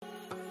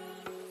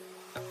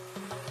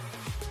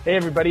Hey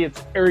everybody,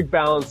 it's Eric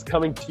Balance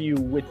coming to you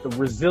with the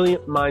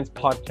Resilient Minds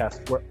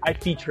podcast, where I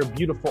feature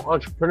beautiful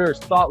entrepreneurs,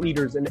 thought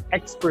leaders, and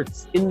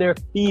experts in their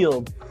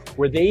field,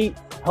 where they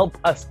help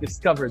us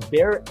discover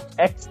their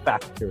X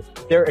factor,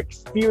 their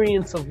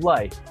experience of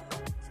life,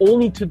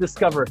 only to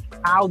discover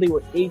how they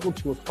were able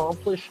to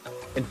accomplish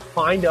and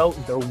find out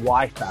their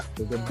why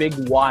factor, their big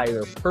why,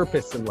 their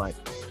purpose in life.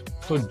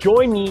 So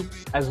join me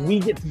as we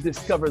get to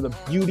discover the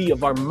beauty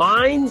of our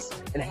minds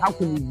and how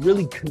can we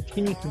really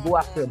continue to go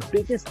after the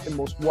biggest and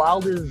most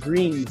wildest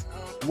dreams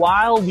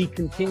while we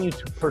continue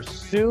to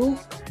pursue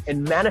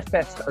and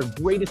manifest our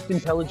greatest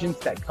intelligence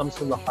that comes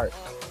from the heart.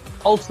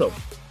 Also,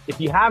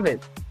 if you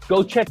haven't,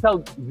 go check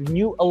out the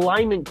new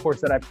alignment course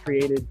that I've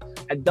created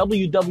at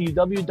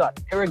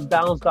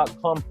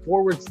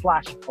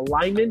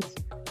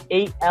www.ericbalance.com/alignment,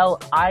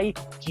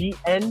 ALIGNMENT.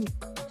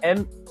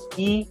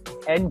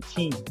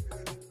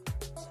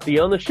 See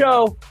you on the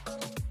show.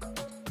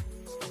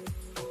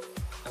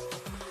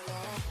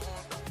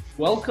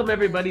 Welcome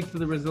everybody to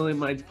the Resilient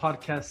Minds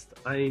podcast.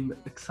 I'm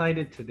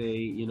excited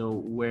today.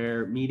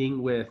 We're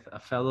meeting with a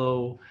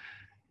fellow,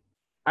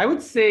 I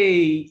would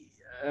say,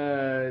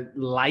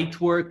 light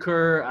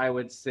worker. I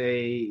would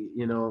say,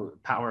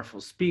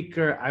 powerful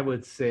speaker. I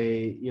would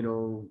say,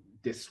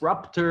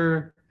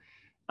 disruptor.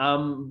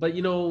 But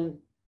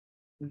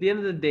at the end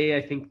of the day,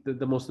 I think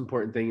the most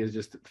important thing is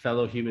just a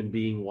fellow human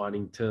being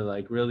wanting to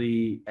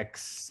really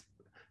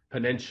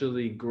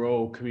exponentially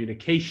grow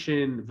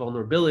communication,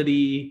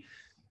 vulnerability,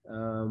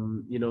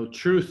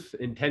 truth,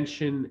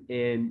 intention,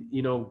 and,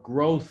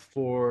 growth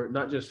for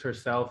not just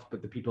herself,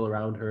 but the people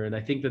around her. And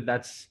I think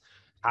that's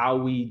how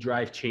we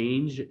drive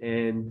change.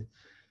 And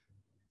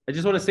I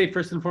just want to say,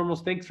 first and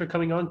foremost, thanks for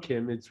coming on,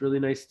 Kim. It's really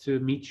nice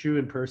to meet you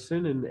in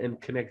person and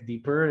connect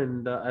deeper.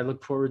 And I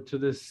look forward to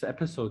this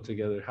episode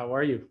together. How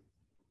are you?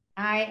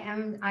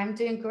 I'm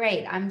doing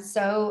great. I'm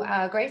so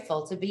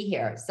grateful to be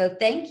here. So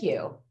thank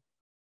you.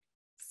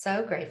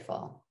 So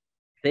grateful.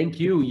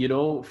 Thank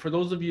you. For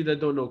those of you that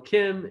don't know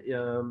Kim,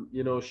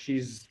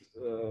 she's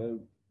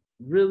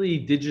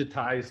really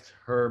digitized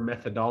her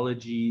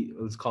methodology.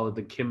 Let's call it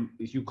the Kim.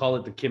 You call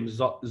it the Kim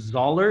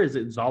Zoller. Is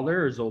it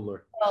Zoller or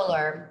Zoller?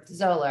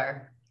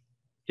 Zoller.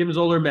 Kim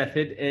Zoller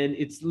method, and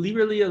it's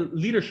really a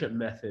leadership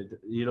method.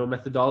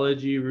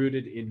 Methodology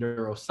rooted in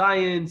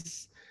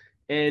neuroscience.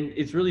 And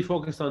it's really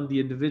focused on the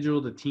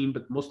individual, the team,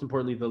 but most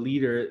importantly, the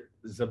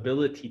leader's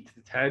ability to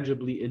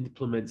tangibly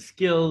implement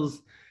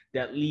skills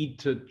that lead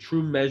to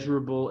true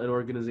measurable and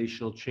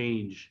organizational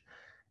change.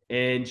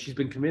 And she's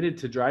been committed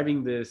to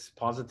driving this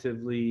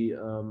positively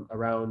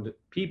around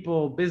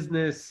people,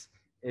 business,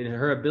 and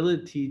her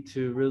ability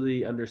to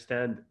really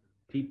understand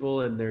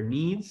people and their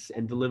needs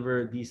and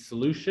deliver these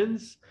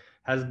solutions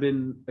has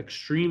been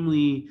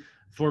extremely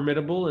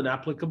formidable and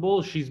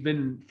applicable. She's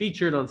been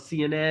featured on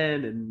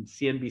CNN and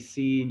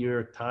CNBC, New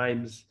York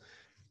Times,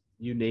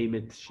 you name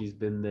it. She's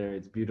been there.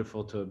 It's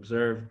beautiful to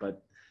observe.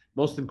 But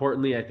most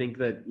importantly, I think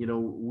that,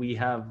 we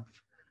have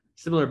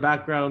similar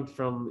background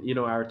from,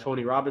 our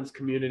Tony Robbins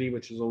community,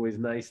 which is always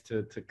nice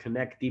to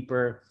connect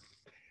deeper.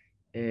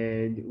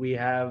 And we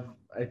have,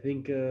 I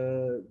think,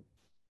 a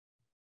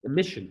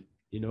mission,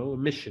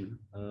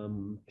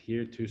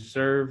 here to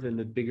serve in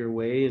a bigger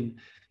way. And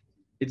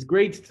it's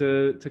great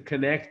to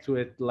connect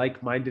with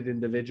like-minded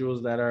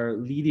individuals that are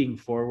leading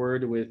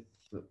forward with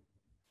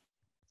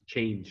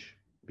change,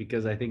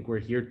 because I think we're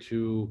here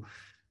to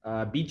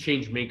be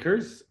change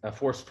makers, a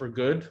force for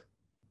good,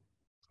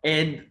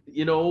 and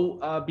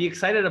be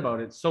excited about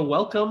it. So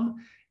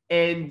welcome.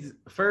 And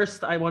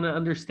first, I want to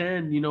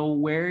understand,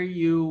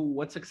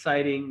 what's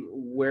exciting,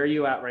 where are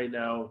you at right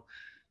now?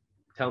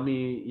 Tell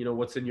me,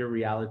 what's in your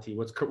reality,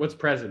 what's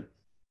present.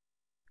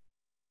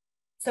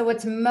 So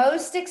what's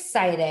most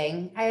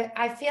exciting,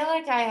 I feel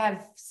like I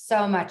have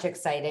so much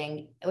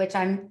exciting, which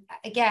I'm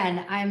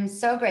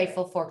so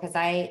grateful for, because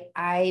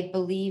I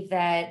believe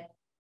that,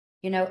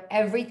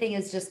 everything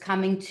is just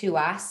coming to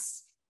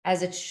us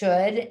as it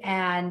should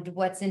and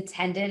what's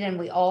intended. And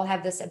we all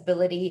have this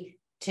ability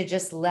to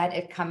just let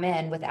it come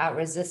in without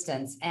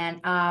resistance.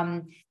 And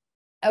a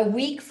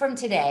week from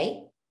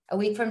today,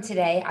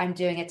 I'm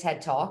doing a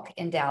TED Talk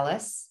in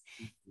Dallas.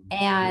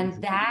 And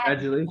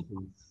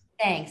Congratulations.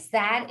 Thanks.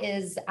 That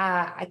is,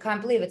 I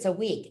can't believe it's a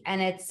week,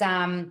 and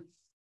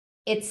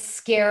it's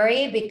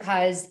scary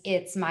because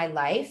it's my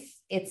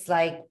life. It's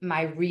like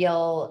my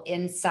real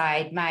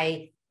inside,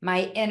 my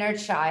inner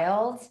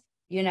child,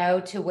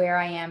 to where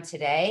I am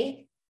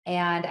today.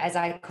 And as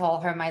I call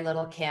her, my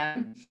little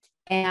Kim,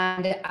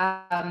 and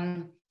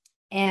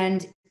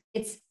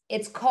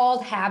it's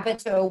called Habit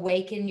to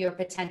Awaken Your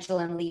Potential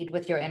and Lead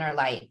with Your Inner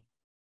Light.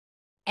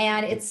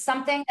 And it's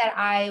something that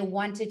I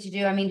wanted to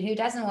do. I mean, who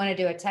doesn't want to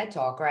do a TED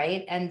Talk,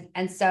 right?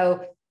 And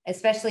so,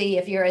 especially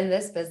if you're in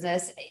this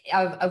business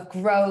of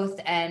growth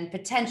and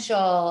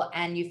potential,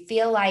 and you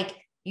feel like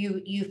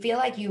you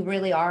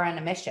really are on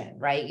a mission,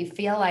 right? You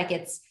feel like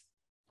it's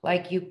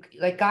like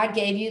God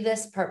gave you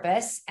this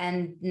purpose,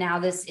 and now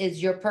this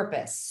is your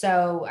purpose.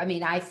 So, I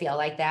mean, I feel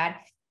like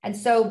that. And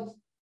so,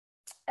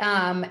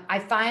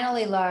 I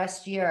finally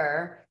last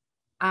year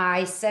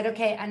I said,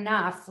 okay,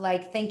 enough,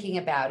 like thinking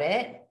about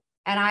it.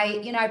 And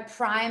I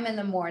prime in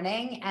the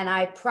morning and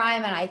I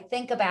prime and I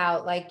think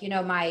about like,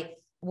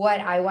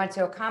 what I want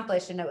to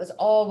accomplish. And it was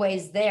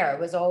always there. It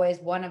was always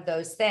one of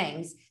those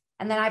things.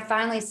 And then I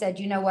finally said,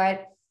 you know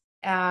what?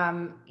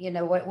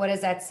 What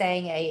is that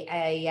saying?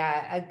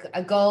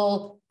 A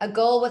goal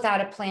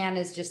without a plan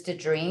is just a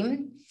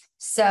dream.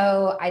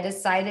 So I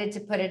decided to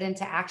put it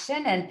into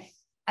action and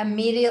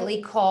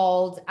immediately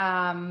called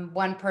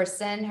one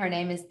person. Her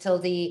name is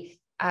Tildy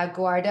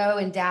Guardo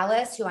in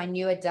Dallas, who I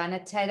knew had done a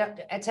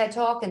TED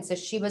Talk. And so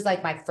she was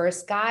like my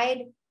first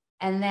guide.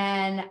 And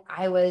then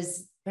I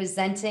was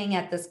presenting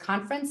at this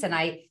conference and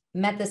I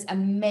met this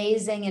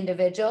amazing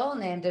individual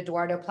named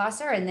Eduardo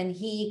Placer. And then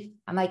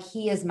I'm like,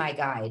 he is my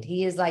guide.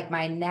 He is like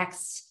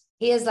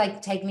he is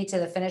like, take me to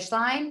the finish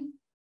line.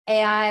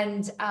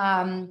 And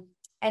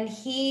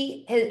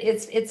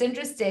it's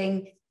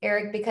interesting,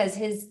 Eric, because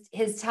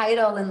his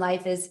title in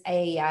life is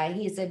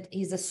he's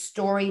a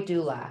story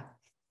doula.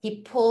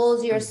 He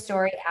pulls your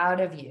story out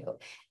of you.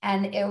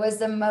 And it was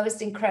the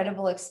most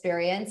incredible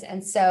experience.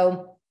 And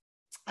so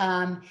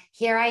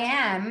here I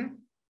am,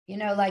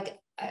 like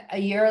a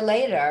year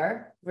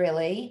later,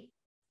 really,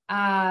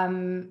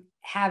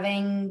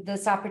 having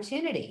this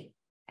opportunity.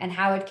 And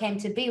how it came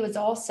to be was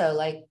also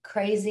like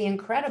crazy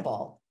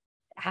incredible,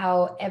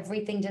 how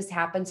everything just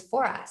happens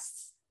for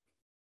us.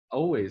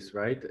 Always,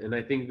 right? And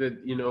I think that,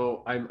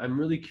 I'm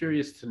really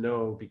curious to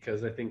know,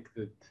 because I think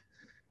that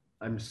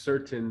I'm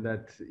certain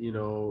that,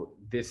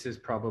 this is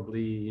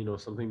probably,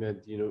 something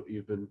that,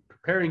 you've been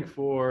preparing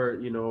for,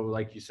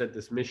 like you said,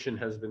 this mission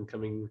has been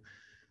coming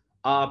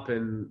up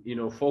and,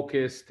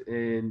 focused,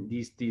 and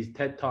these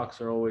TED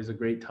Talks are always a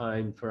great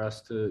time for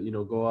us to,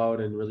 go out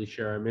and really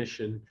share our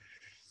mission.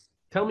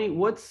 Tell me,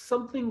 what's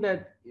something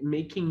that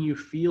making you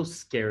feel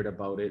scared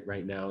about it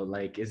right now?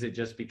 Like, is it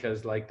just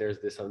because like there's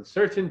this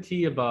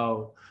uncertainty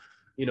about,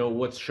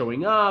 what's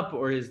showing up,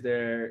 or is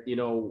there,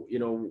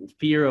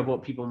 fear of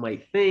what people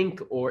might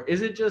think, or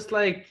is it just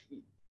like,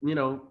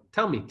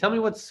 tell me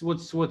what's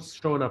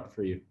showing up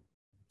for you?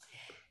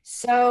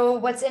 So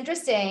what's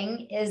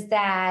interesting is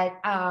that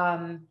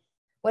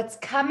what's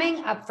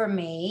coming up for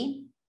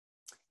me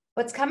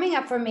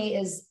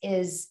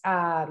is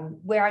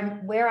where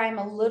I'm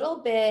a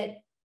little bit,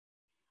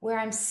 where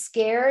I'm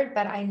scared,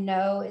 but I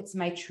know it's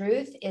my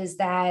truth, is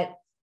that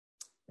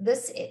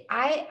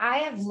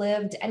I have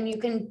lived, and you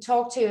can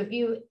talk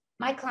to,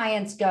 my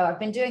clients go, I've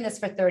been doing this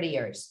for 30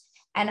 years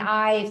and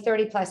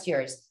 30 plus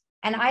years.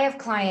 And I have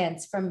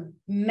clients from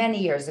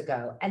many years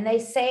ago, and they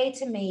say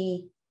to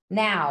me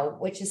now,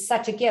 which is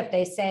such a gift,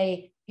 they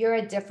say, you're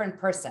a different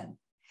person.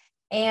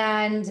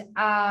 And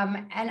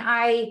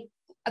I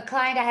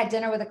had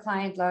dinner with a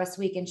client last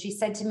week, and she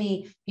said to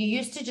me, you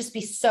used to just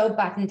be so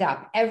buttoned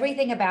up.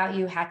 Everything about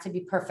you had to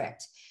be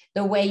perfect.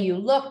 The way you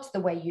looked,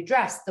 the way you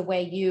dressed, the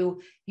way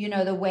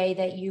the way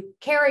that you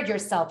carried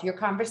yourself, your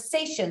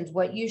conversations,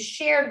 what you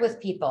shared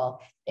with people,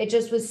 it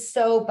just was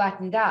so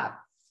buttoned up.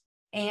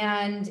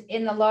 And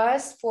in the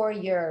last 4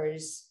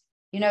 years,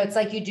 it's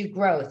like you do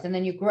growth and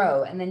then you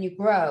grow and then you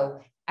grow.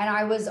 And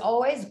I was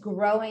always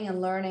growing and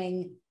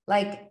learning,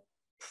 like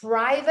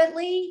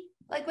privately,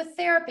 like with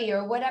therapy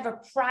or whatever,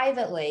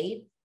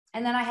 privately.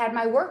 And then I had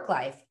my work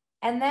life.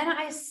 And then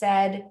I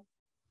said,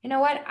 you know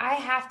what? I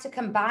have to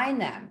combine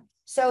them.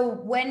 So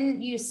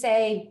when you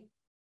say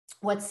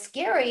what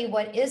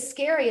is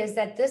scary is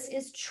that this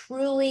is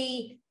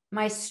truly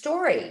my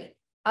story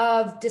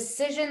of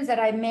decisions that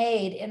I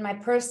made in my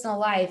personal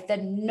life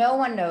that no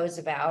one knows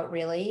about,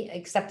 really,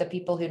 except the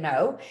people who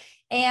know.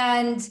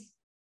 And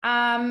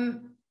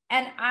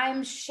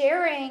I'm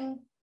sharing,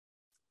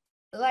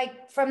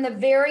 like, from the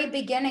very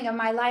beginning of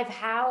my life,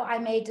 how I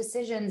made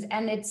decisions,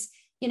 and it's,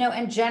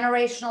 and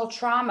generational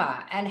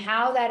trauma and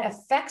how that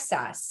affects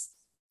us,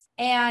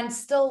 and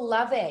still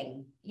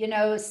loving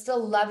my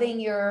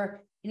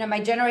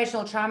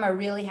generational trauma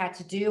really had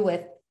to do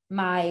with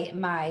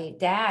my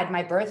dad,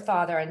 my birth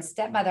father and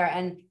stepmother.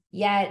 And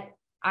yet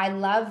I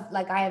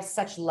have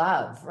such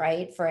love,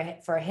 right,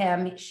 for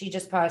him. She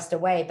just passed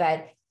away,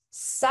 but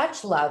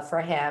such love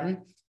for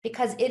him,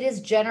 because it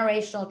is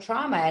generational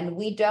trauma, and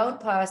we don't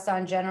pass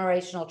on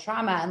generational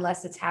trauma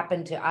unless it's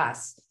happened to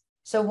us.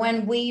 So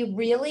when we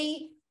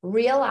really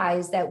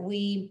realize that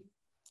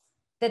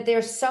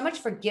there's so much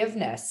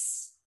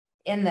forgiveness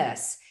in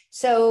this.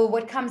 So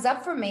what comes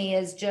up for me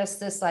is just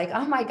this, like,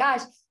 oh my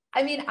gosh,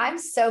 I mean, I'm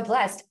so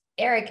blessed.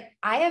 Eric,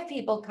 I have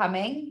people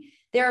coming.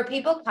 There are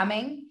people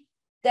coming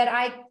that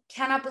I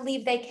cannot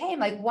believe they came.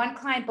 Like, one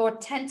client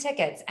bought 10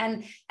 tickets,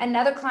 and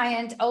another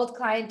old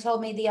client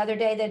told me the other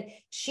day that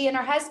she and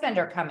her husband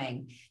are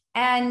coming.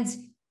 And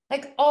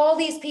like, all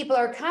these people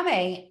are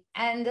coming,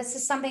 and this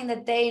is something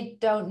that they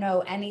don't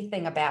know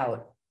anything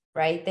about,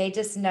 right? They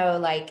just know,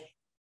 like,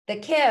 the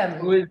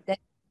Kim.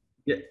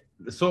 Yeah.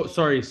 So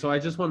sorry. So I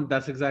just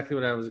that's exactly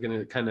what I was going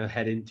to kind of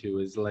head into,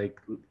 is like,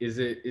 is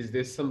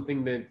this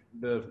something that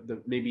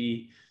the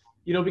maybe,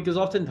 because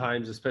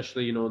oftentimes,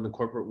 especially, in the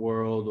corporate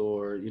world,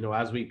 or,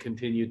 as we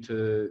continue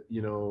to,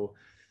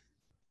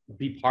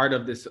 be part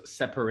of this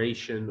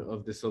separation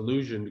of this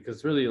illusion, because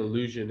it's really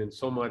illusion. And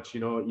so much,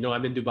 I'm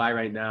in Dubai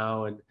right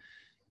now, and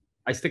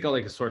I stick out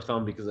like a sore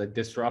thumb because I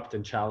disrupt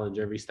and challenge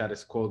every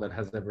status quo that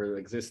has ever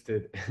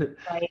existed.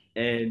 Right.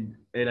 And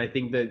I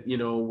think that,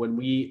 when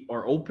we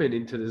are open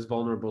into this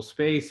vulnerable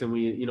space,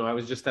 and I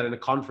was just at a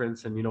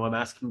conference, and I'm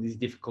asking these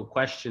difficult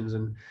questions,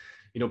 and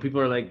people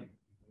are like,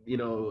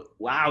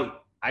 wow.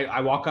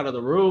 I walk out of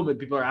the room and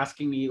people are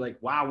asking me like,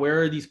 wow,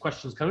 where are these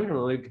questions coming from?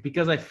 Like,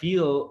 because I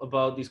feel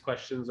about these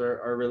questions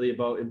are really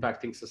about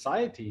impacting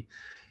society.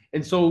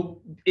 And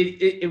so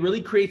it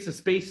really creates a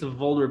space of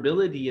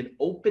vulnerability and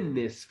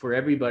openness for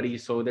everybody.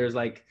 So there's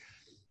like,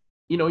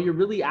 you're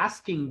really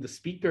asking the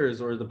speakers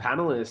or the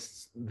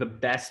panelists the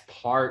best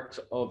part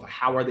of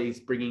how are they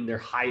bringing their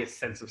highest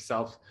sense of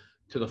self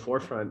to the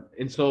forefront.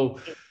 And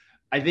so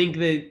I think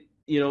that,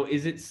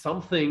 is it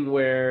something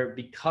where,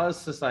 because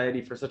society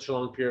for such a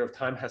long period of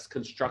time has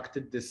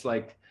constructed this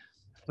like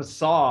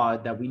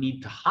facade that we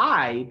need to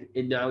hide,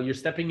 and now you're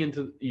stepping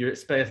into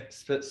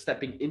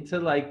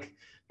like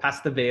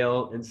past the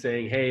veil and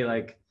saying, hey,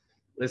 like,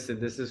 listen,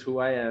 this is who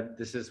I am,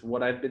 this is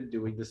what I've been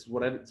doing, this is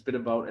what it's been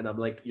about. And I'm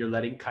like, you're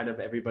letting kind of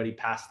everybody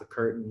past the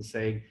curtain and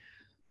saying,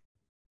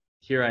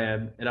 here I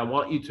am, and I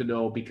want you to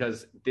know,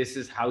 because this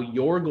is how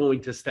you're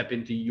going to step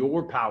into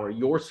your power,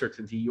 your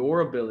certainty, your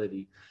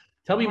ability.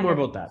 Tell me more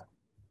 100. about that.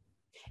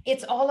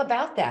 It's all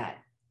about that.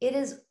 It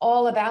is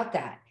all about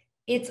that.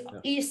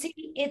 You see,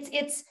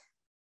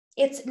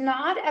 it's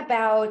not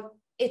about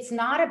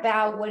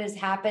what has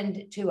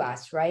happened to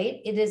us, right?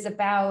 It is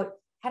about,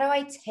 how do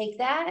I take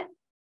that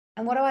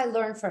and what do I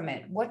learn from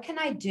it? What can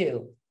I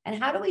do?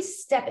 And how do we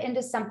step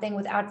into something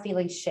without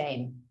feeling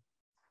shame?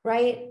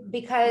 Right?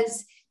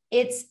 Because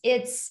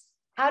it's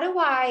how do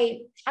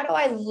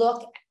I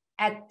look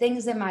at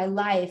things in my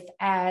life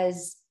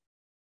as,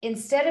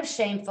 instead of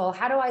shameful,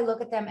 how do I look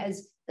at them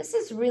as, this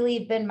has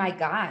really been my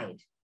guide,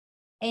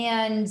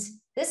 and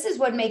this is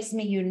what makes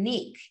me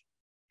unique.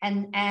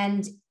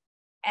 And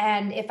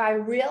if I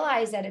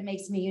realize that it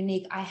makes me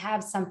unique, I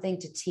have something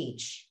to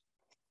teach.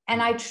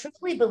 And I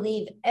truly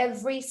believe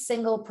every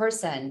single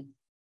person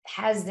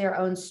has their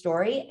own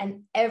story,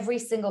 and every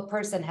single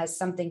person has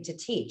something to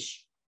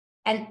teach.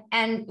 And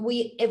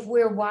if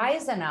we're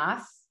wise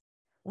enough,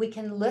 we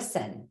can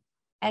listen.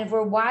 And if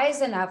we're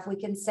wise enough, we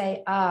can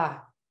say,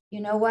 you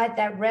know what,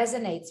 that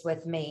resonates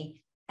with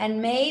me. And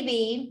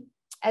maybe,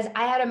 as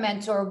I had a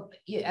mentor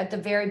at the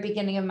very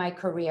beginning of my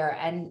career,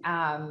 and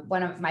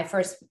one of my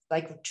first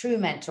like true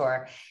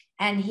mentor,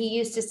 and he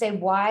used to say,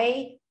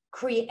 why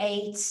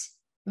create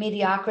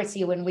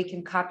mediocrity when we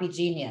can copy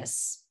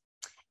genius?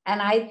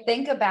 And I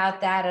think about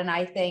that, and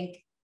I think,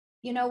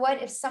 you know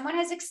what, if someone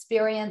has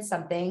experienced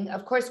something,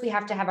 of course we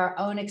have to have our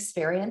own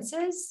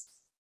experiences,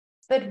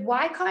 but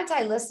why can't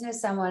I listen to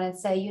someone and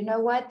say, you know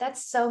what,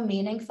 that's so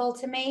meaningful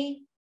to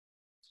me,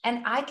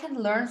 and I can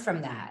learn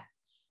from that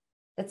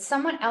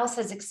someone else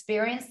has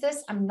experienced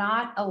this. I'm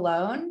not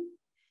alone,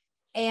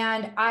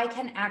 and I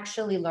can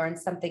actually learn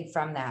something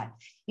from that.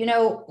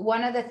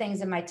 One of the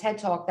things in my TED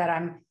Talk that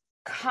I'm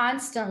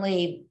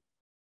constantly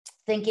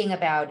thinking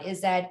about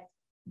is that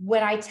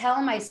when I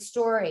tell my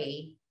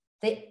story,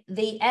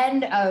 the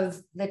end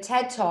of the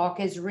TED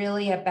Talk is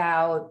really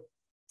about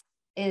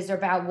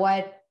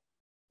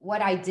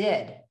what I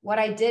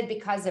did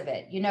because of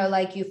it.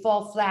 Like you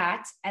fall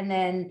flat,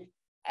 and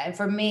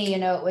for me,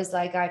 it was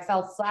like I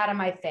fell flat on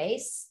my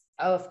face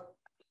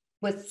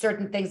with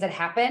certain things that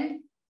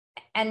happened.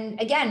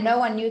 And again, no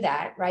one knew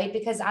that, right?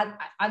 Because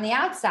on the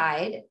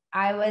outside,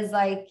 I was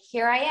like,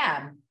 here I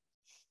am.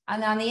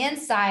 And on the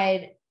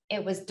inside,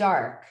 it was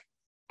dark.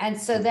 And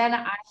so then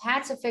I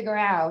had to figure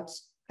out,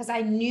 because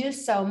I knew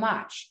so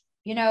much.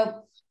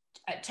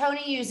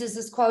 Tony uses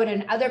this quote,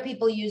 and other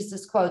people use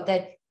this quote,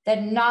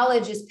 that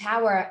knowledge is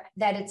power,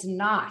 that it's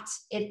not.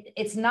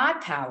 It's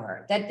not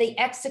power, that the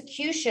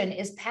execution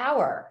is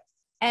power.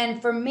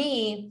 And for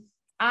me,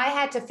 I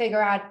had to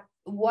figure out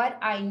what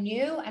I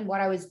knew and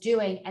what I was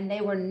doing, and they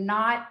were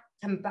not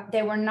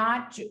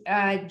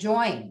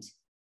joined.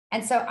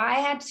 And so I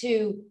had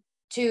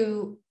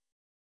to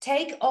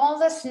take all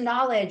this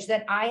knowledge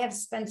that I have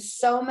spent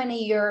so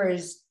many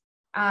years,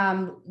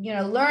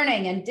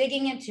 learning and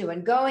digging into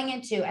and going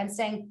into, and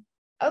saying,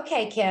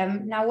 okay,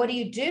 Kim, now what do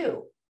you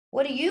do?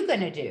 What are you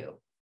going to do?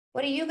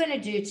 What are you going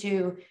to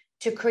do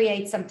to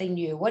create something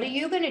new? What are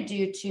you going to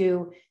do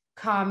to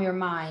calm your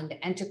mind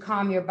and to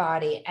calm your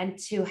body and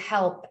to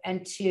help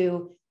and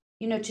to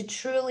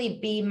truly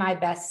be my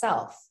best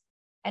self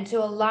and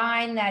to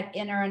align that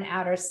inner and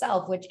outer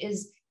self, which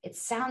is, it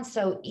sounds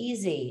so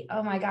easy.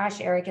 Oh my gosh,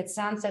 Eric, it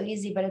sounds so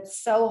easy, but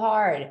it's so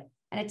hard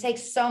and it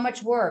takes so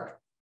much work,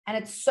 and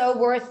it's so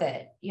worth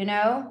it,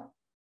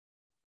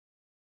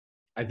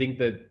 I think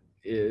that,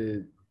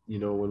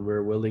 when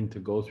we're willing to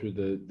go through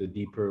the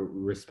deeper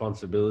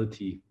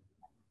responsibility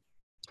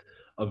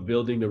of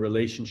building the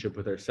relationship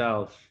with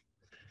ourselves,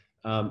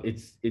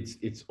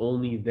 it's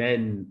only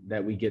then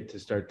that we get to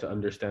start to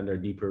understand our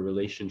deeper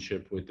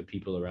relationship with the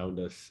people around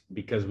us,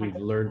 because we've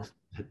learned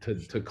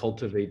to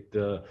cultivate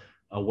the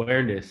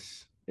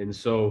awareness. And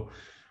so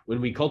when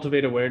we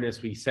cultivate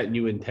awareness, we set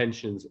new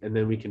intentions, and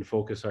then we can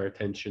focus our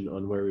attention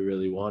on where we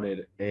really want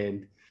it.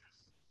 And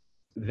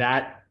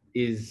that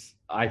is,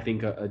 I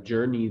think, a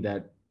journey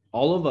that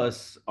all of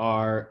us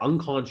are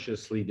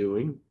unconsciously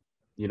doing,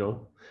 you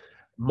know,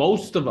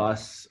 most of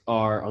us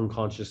are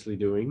unconsciously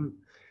doing,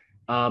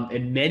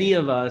 and many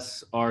of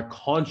us are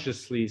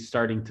consciously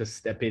starting to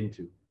step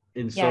into.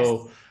 And Yes.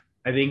 so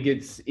I think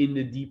it's in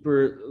the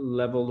deeper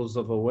levels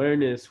of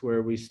awareness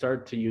where we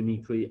start to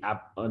uniquely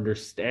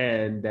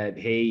understand that,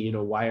 hey, you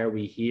know, why are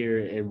we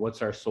here and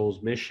what's our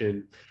soul's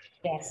mission?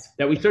 Yes.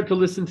 That we start to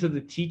listen to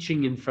the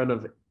teaching in front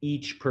of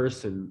each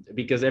person,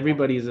 because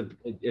everybody is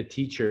a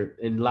teacher.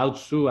 And Lao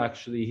Tzu,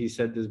 actually, he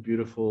said this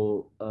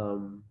beautiful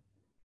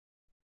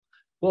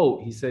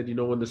quote. He said, you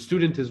know, when the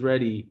student is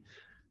ready,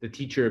 the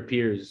teacher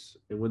appears.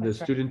 And when the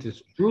That's right. student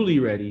is truly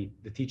ready,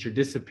 the teacher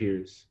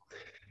disappears.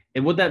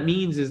 And what that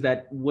means is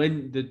that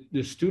when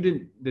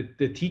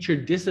the teacher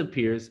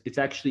disappears, it's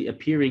actually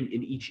appearing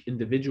in each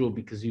individual,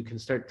 because you can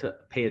start to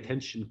pay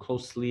attention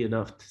closely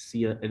enough to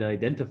see and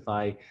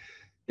identify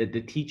that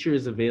the teacher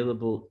is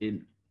available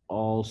in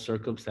all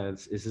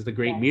circumstances. This is the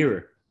great Yes.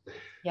 mirror.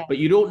 But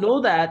Yes. you don't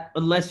know that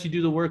unless you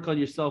do the work on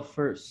yourself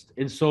first.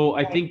 And so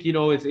I Right. think, you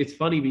know, it's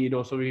funny, but, you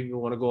know, some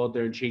people want to go out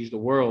there and change the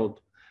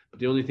world, but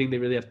the only thing they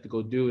really have to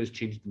go do is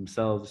change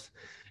themselves.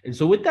 And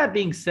so with that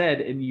being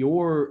said, in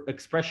your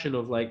expression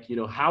of, like, you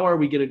know, how are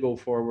we going to go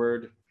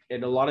forward?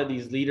 And a lot of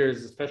these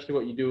leaders, especially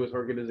what you do with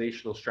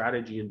organizational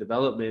strategy and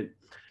development,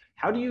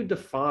 how do you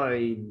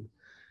define,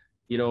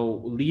 you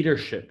know,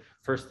 leadership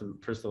first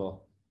of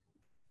all?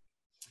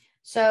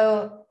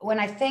 So when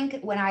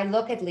I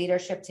look at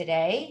leadership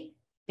today,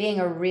 being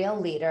a real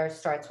leader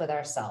starts with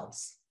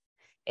ourselves.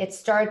 It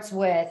starts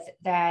with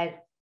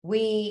that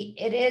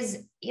it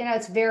is, you know,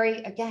 it's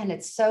very, again,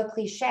 it's so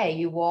cliche.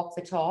 You walk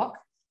the talk.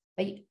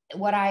 But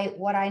what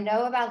I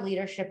know about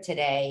leadership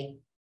today,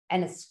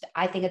 and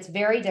I think it's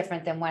very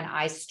different than when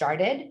I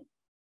started.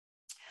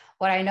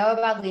 What I know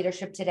about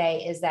leadership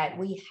today is that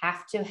we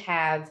have to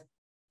have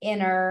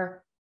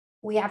inner,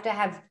 we have to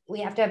have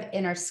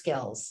inner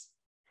skills.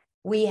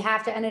 We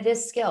have to, and it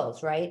is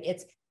skills, right?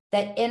 It's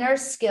that inner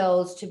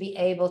skills to be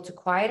able to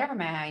quiet our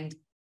mind,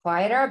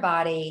 quiet our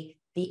body,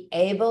 be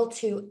able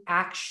to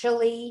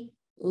actually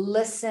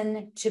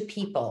listen to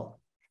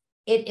people.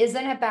 It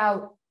isn't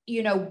about,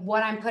 you know,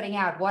 what I'm putting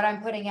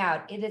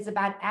out. It is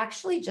about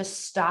actually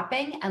just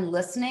stopping and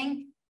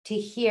listening to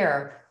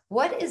hear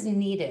what is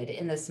needed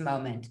in this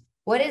moment.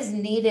 What is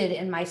needed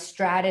in my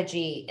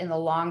strategy in the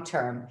long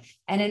term?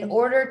 And in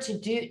order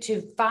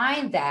to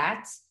find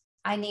that,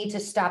 I need to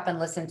stop and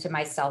listen to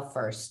myself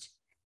first.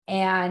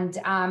 And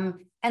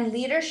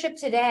leadership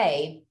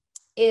today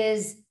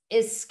is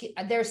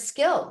they're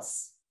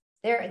skills.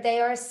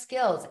 They are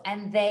skills,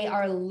 and they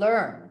are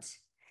learned.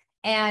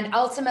 And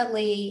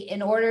ultimately,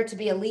 in order to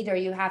be a leader,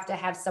 you have to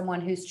have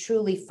someone who's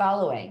truly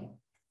following.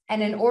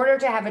 And in order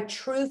to have a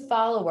true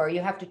follower,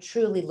 you have to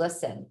truly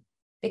listen,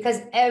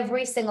 because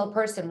every single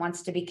person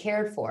wants to be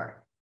cared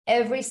for.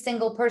 Every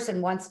single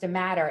person wants to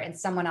matter in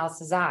someone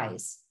else's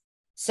eyes.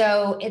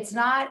 So it's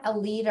not a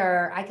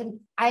leader. You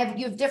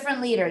have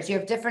different leaders, you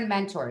have different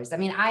mentors. I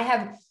mean, I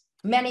have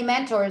many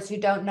mentors who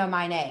don't know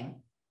my name,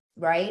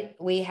 right?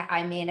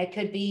 I mean, it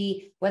could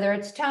be whether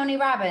it's Tony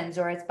Robbins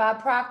or it's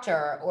Bob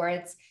Proctor or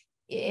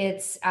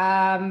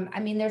I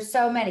mean, there's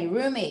so many,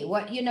 Rumi,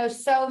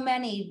 so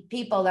many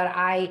people that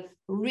I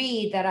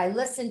read, that I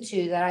listen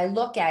to, that I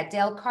look at,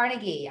 Dale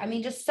Carnegie. I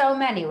mean, just so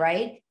many,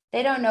 right?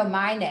 They don't know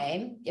my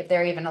name if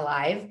they're even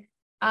alive.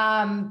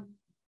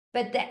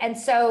 And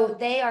so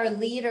they are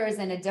leaders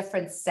in a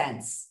different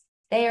sense.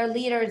 They are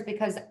leaders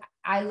because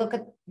I look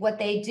at what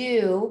they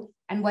do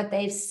and what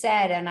they've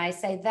said, and I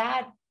say,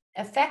 that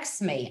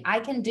affects me. I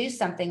can do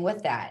something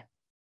with that.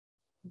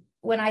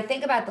 When I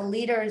think about the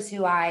leaders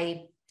who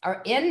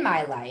are in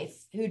my life,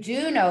 who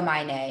do know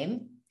my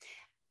name,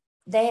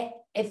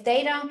 if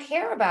they don't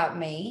care about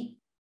me,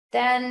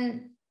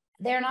 then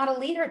they're not a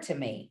leader to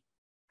me.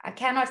 I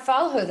cannot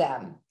follow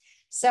them.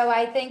 So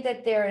I think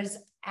that there's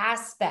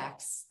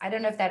aspects. I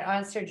don't know if that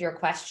answered your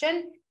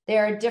question.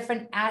 There are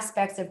different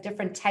aspects of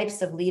different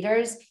types of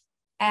leaders,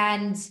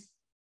 and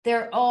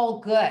they're all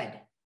good.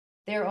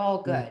 They're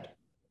all good.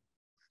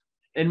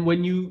 And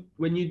when you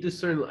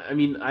discern, I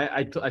mean,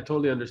 I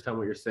totally understand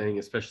what you're saying,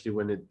 especially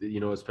when it, you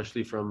know,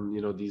 especially from,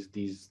 you know,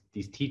 these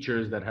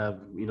teachers that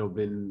have, you know,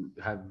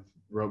 have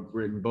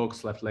written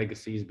books, left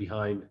legacies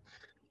behind,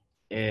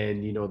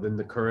 and, you know, then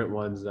the current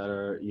ones that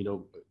are, you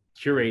know,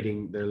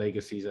 curating their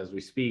legacies as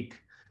we speak.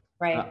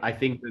 Right. I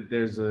think that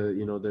there's a,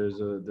 you know,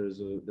 there's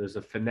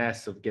a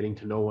finesse of getting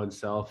to know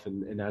oneself,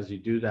 and as you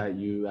do that,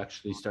 you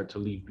actually start to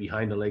leave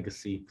behind a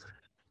legacy.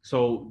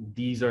 So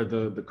these are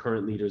the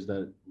current leaders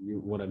that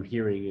what I'm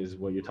hearing is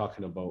what you're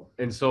talking about.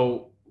 And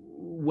so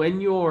when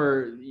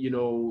you're, you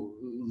know,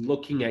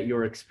 looking at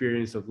your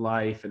experience of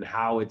life and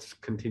how it's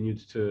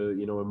continued to,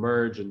 you know,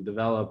 emerge and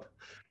develop,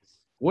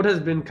 what has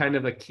been kind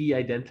of a key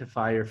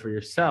identifier for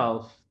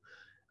yourself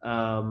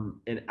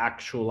in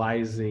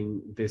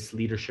actualizing this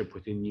leadership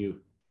within you?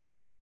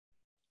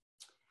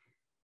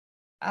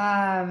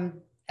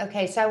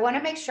 Okay, so I want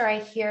to make sure I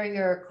hear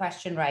your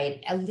question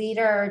right. A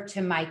leader to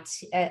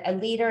a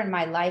leader in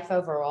my life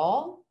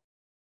overall,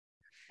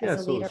 Yeah.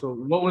 as a So leader. so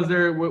what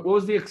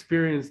was the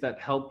experience that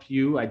helped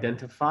you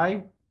identify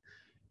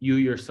you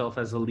yourself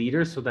as a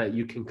leader so that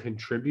you can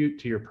contribute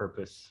to your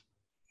purpose?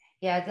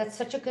 Yeah, that's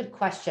such a good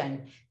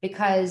question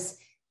because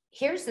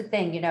here's the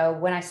thing,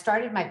 when I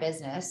started my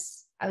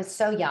business, I was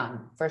so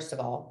young, first of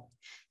all.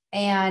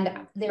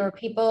 And there were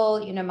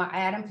people, I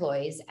had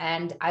employees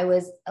and I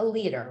was a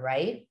leader,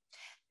 right?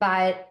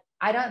 But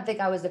I don't think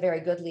I was a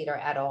very good leader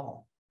at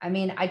all. I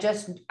mean,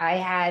 I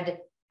had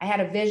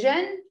a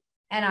vision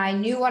and I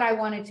knew what I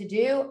wanted to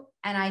do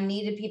and I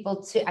needed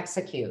people to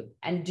execute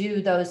and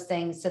do those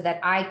things so that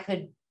I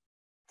could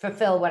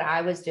fulfill what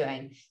I was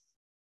doing.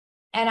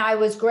 And I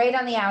was great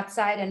on the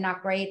outside and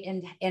not great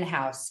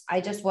in-house. I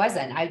just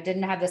wasn't. I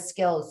didn't have the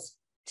skills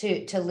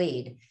to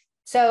lead.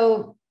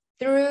 So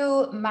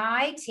through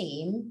my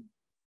team,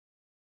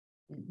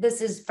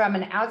 this is from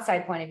an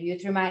outside point of view,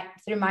 through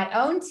my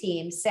own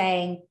team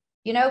saying,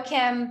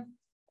 Kim,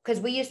 because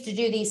we used to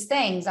do these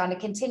things on a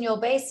continual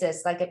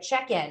basis, like a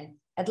check-in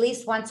at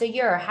least once a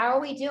year. How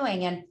are we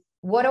doing? And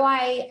what am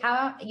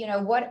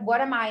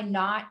I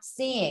not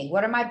seeing?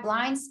 What are my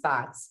blind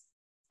spots?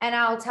 And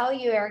I'll tell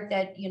you, Eric,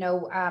 that,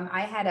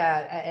 I had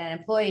an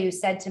employee who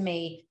said to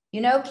me,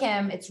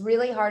 Kim, it's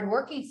really hard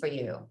working for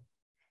you.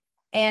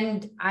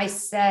 And I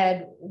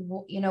said,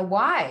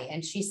 why?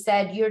 And she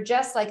said, you're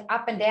just like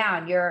up and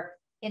down. You're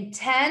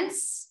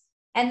intense.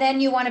 And then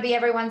you want to be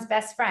everyone's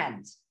best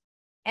friend.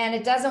 And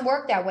it doesn't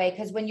work that way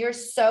because when you're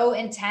so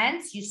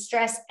intense, you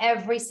stress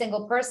every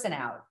single person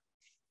out.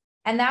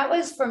 And that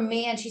was for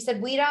me. And she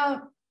said, I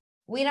don't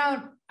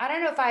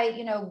know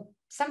if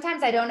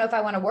sometimes I don't know if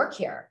I want to work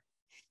here.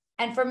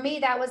 And for me,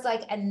 that was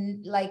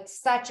like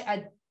such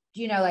a,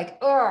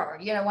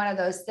 one of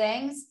those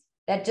things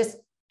that just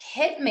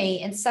hit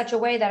me in such a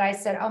way that I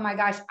said, oh my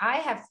gosh,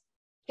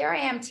 here I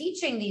am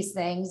teaching these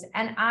things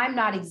and I'm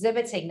not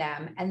exhibiting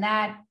them. And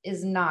that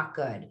is not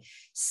good.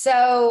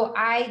 So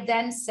I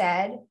then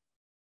said,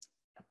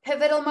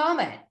 pivotal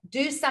moment,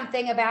 do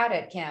something about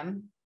it,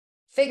 Kim,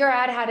 figure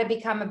out how to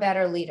become a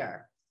better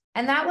leader.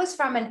 And that was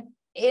from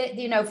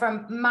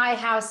from my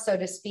house, so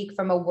to speak,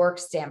 from a work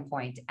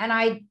standpoint. And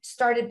I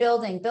started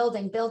building. So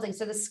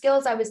the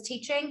skills I was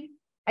teaching,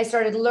 I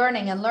started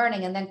learning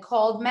and then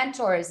called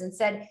mentors and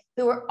said,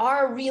 who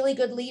are really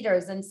good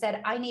leaders and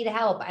said, I need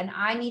help and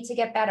I need to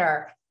get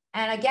better.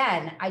 And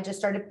again, I just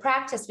started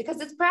practice because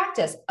it's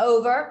practice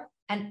over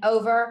and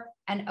over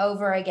and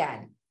over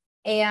again,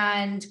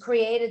 and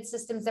created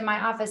systems in my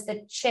office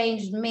that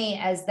changed me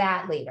as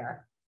that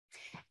leader.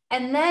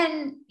 And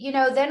then,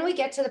 then we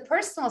get to the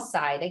personal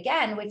side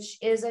again, which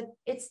is it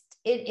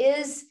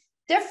is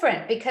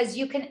different because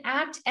you can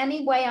act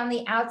any way on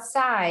the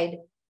outside.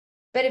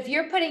 But if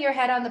you're putting your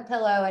head on the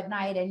pillow at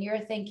night and you're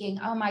thinking,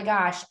 oh my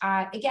gosh,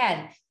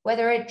 again,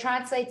 whether it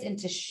translates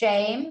into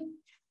shame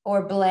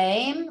or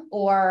blame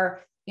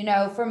or,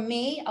 for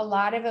me, a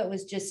lot of it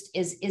was just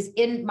is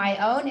in my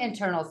own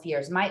internal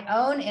fears, my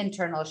own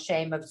internal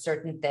shame of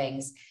certain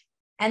things.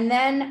 And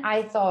then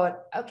I thought,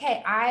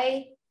 okay,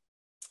 I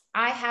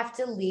have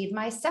to lead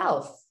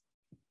myself.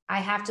 I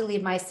have to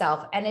lead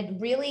myself. And it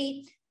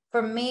really,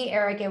 for me,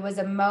 Eric, it was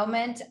a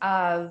moment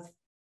of,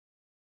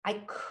 I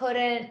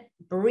couldn't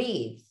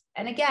breathe.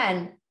 And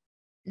again,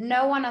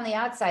 no one on the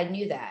outside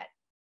knew that.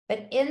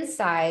 But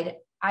inside,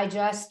 I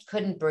just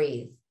couldn't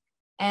breathe.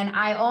 And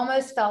I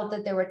almost felt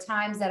that there were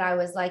times that I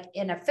was like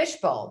in a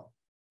fishbowl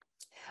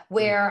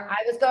where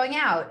I was going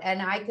out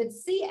and I could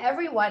see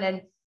everyone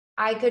and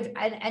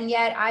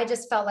yet I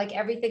just felt like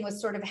everything was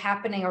sort of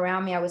happening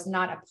around me. I was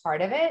not a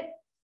part of it.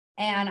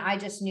 And I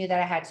just knew that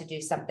I had to do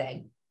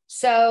something.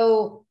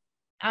 So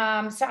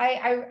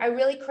I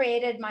really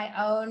created my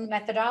own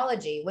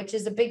methodology, which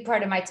is a big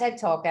part of my TED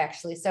Talk,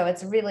 actually. So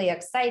it's really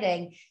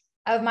exciting,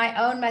 of my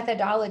own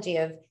methodology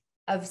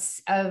of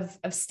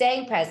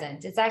staying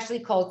present. It's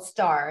actually called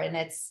STAR, and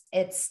it's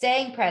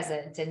staying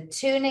present and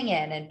tuning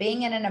in and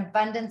being in an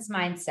abundance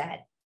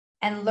mindset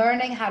and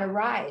learning how to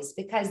rise,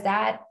 because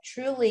that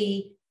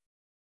truly,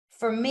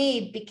 for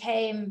me,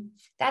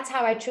 that's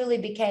how I truly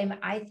became,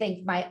 I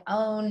think, my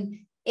own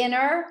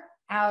inner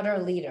outer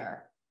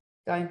leader.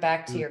 Going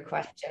back to your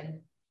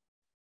question.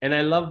 And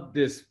I love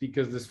this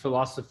because this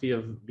philosophy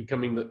of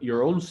becoming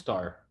your own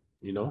star,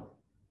 It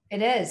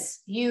is.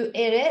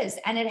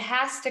 And it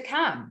has to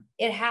come.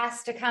 It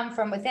has to come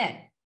from within.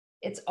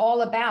 It's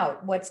all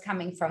about what's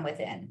coming from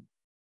within.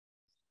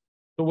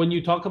 So when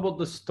you talk about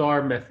the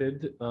STAR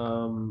method,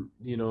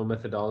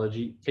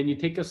 methodology, can you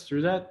take us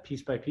through that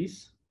piece by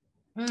piece?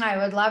 I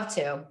would love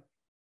to.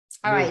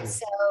 All right.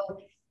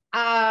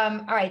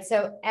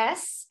 So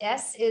S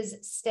is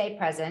stay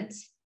present.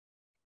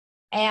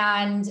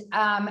 And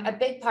a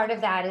big part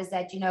of that is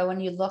that, when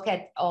you look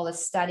at all the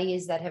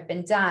studies that have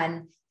been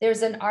done,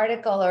 there's an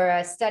article or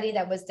a study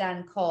that was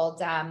done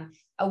called A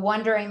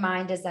Wandering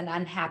Mind is an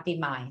Unhappy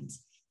Mind.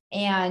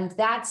 And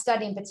that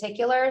study in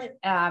particular,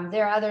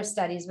 there are other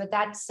studies, but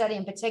that study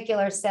in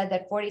particular said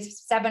that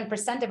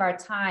 47% of our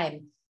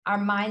time our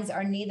minds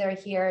are neither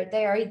here.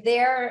 They are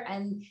there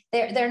and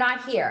they're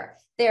not here.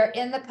 They're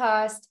in the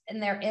past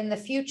and they're in the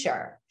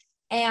future.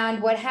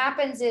 And what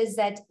happens is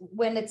that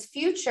when it's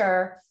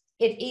future,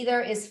 it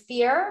either is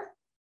fear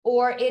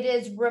or it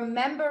is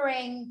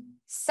remembering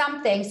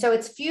something. So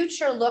it's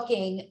future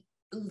looking,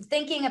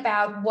 thinking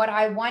about what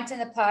I want in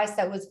the past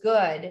that was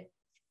good,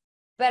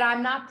 but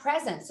I'm not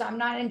present. So I'm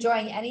not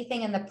enjoying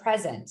anything in the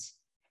present.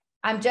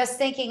 I'm just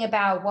thinking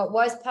about what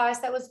was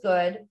past that was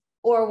good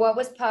or what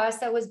was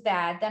past that was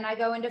bad. Then I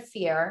go into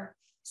fear.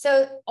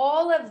 So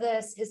all of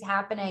this is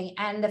happening.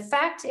 And the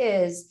fact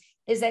is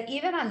that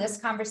even on this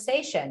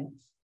conversation,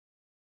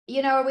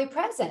 you know, are we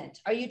present?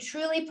 Are you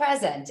truly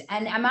present?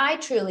 And am I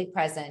truly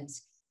present?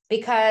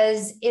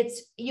 Because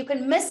you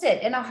can miss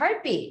it in a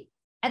heartbeat.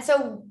 And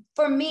so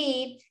for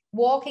me,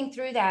 walking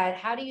through that,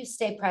 how do you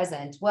stay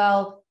present?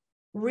 Well,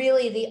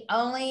 really the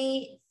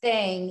only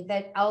thing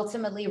that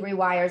ultimately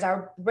rewires,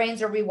 our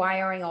brains are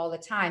rewiring all the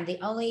time. The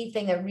only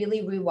thing that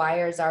really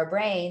rewires our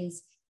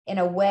brains in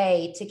a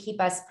way to keep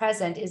us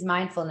present is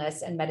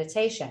mindfulness and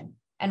meditation.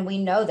 And we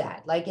know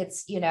that, like,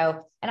 it's, you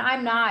know, and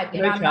I'm not,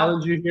 Can I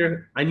challenge you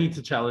here? I need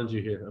to challenge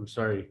you here. I'm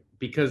sorry,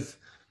 because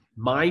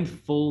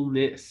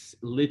mindfulness,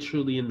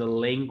 literally in the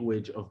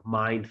language of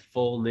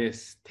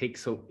mindfulness,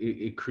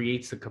 it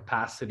creates a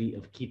capacity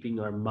of keeping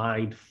our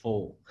mind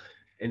full.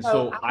 And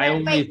so I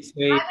always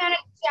say, I'm going to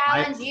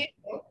challenge you.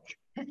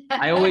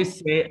 I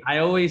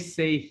always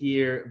say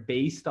here,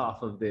 based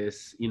off of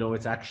this, you know,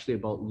 it's actually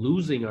about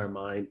losing our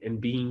mind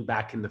and being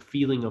back in the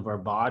feeling of our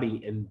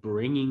body and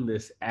bringing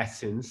this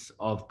essence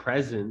of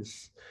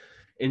presence.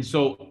 And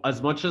so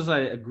as much as I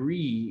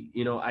agree,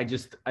 you know, I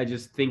just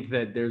think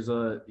that there's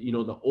a, you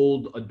know, the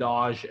old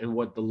adage and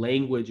what the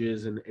language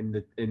is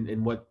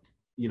and what,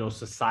 you know,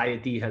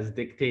 society has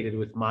dictated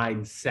with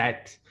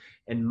mindset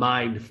and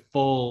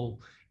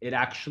mindful, it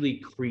actually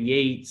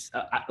creates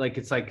like,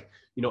 it's like,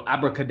 you know,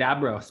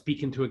 abracadabra,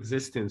 speak into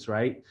existence,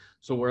 right?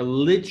 So we're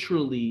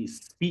literally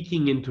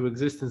speaking into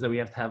existence that we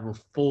have to have a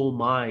full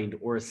mind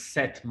or a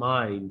set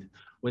mind,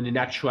 when in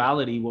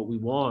actuality, what we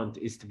want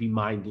is to be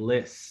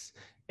mindless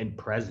and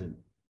present.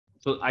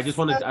 So I just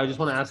want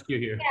to ask you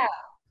here. Yeah,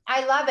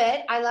 I love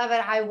it. I love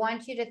it. I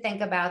want you to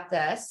think about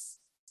this.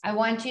 I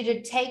want you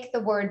to take the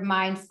word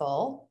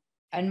mindful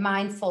and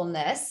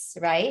mindfulness,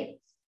 right?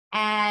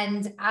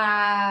 And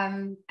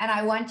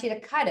I want you to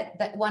cut it,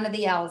 one of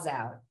the L's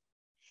out.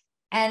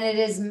 And it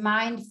is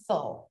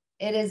mindful.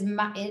 It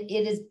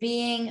is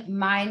being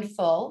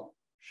mindful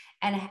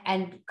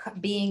and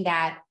being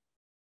that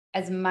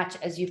as much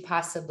as you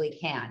possibly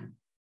can.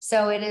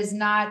 So it is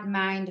not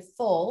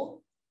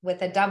mindful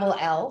with a double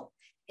L.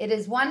 It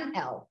is one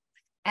L.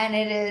 And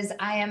it is,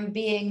 I am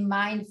being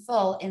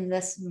mindful in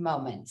this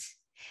moment.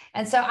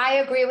 And so I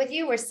agree with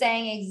you. We're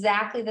saying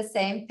exactly the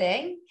same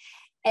thing.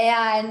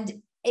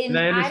 And I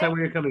understand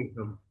where you're coming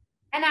from.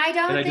 And I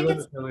don't and think I do it's,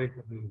 understand where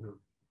you're coming from.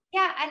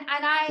 yeah.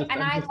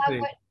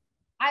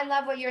 I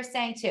love what you're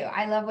saying too.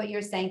 I love what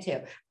you're saying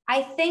too.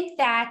 I think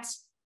that,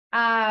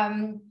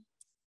 I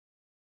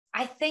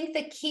think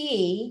the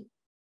key,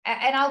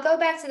 and I'll go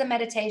back to the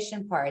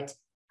meditation part.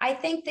 I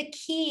think the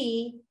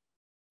key,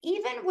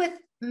 even with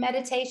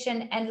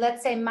meditation and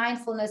let's say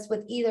mindfulness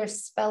with either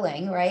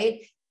spelling,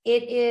 right?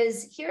 It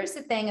is, here's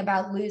the thing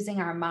about losing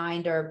our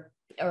mind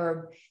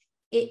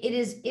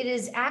it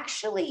is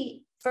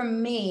actually, for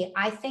me,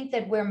 I think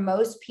that where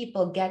most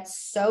people get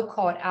so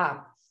caught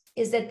up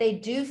is that they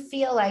do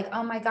feel like,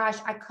 oh my gosh,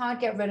 I can't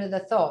get rid of the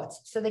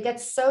thoughts. So they get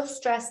so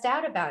stressed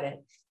out about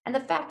it. And the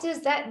fact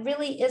is that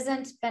really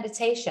isn't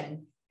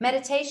meditation.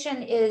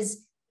 Meditation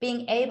is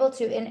being able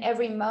to, in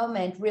every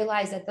moment,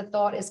 realize that the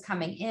thought is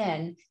coming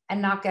in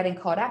and not getting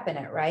caught up in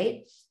it,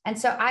 right? And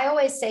so I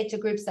always say to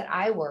groups that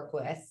I work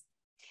with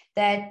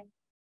that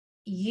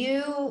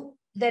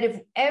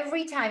if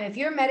every time, if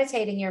you're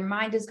meditating, your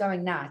mind is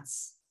going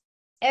nuts,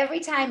 every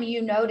time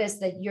you notice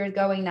that you're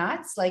going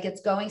nuts, like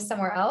it's going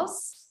somewhere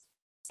else,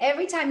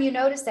 every time you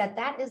notice that,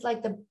 that is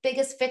like the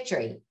biggest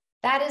victory.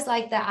 That is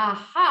like the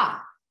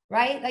aha,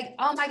 right? Like,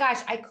 oh my gosh,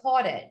 I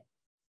caught it.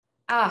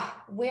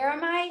 Where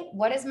am I?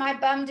 What is my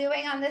bum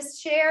doing on this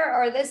chair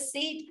or this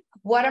seat?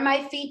 What are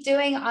my feet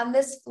doing on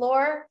this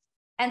floor?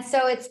 And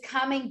so it's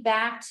coming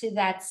back to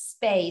that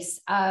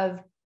space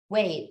of,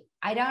 wait,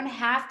 I don't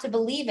have to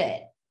believe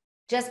it.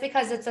 Just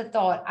because it's a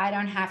thought, I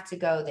don't have to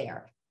go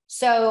there.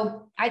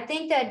 So I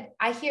think that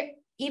I hear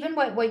even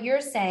what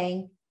you're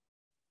saying.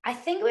 I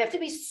think we have to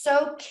be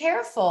so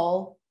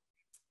careful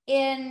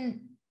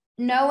in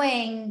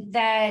knowing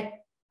that,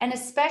 and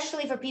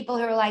especially for people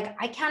who are like,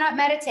 I cannot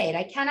meditate.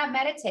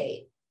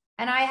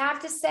 And I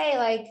have to say,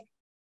 like,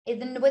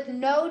 with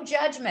no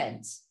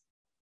judgment,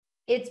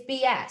 it's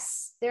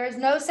BS. There is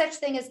no such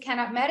thing as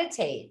cannot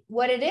meditate.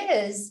 What it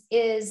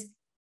is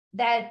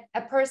that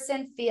a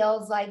person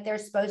feels like they're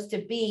supposed to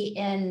be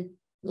in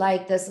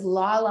like this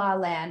la la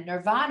land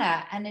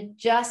nirvana, and it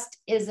just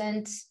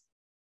isn't,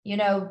 you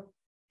know,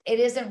 it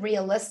isn't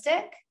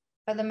realistic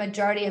for the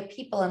majority of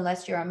people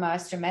unless you're a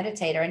master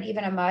meditator. And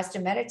even a master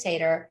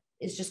meditator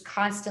is just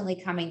constantly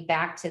coming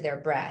back to their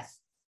breath.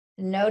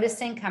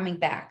 Noticing, coming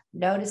back,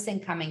 noticing,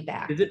 coming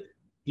back. Do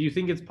you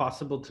think it's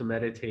possible to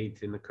meditate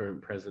in the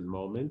current present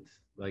moment,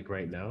 like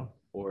right now?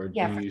 Or do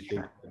Yeah, for you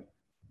think, sure.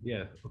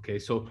 yeah, okay.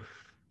 So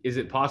is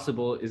it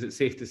possible, is it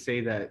safe to say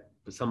that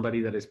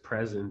somebody that is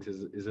present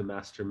is a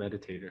master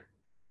meditator?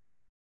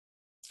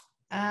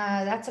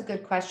 That's a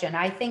good question.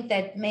 I think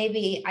that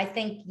maybe, I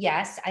think,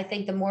 yes, I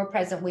think the more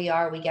present we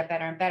are, we get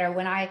better and better.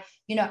 When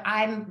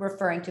I'm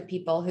referring to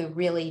people who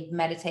really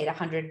meditate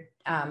 100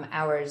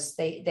 hours,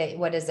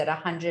 what is it,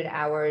 100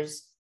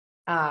 hours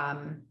a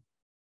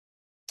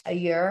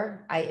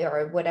year,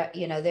 or what,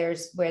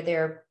 there's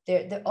where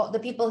the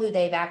people who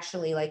they've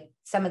actually, like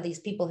some of these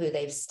people who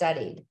they've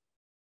studied,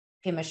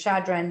 Pima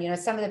Chadran,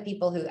 some of the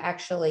people who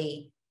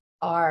actually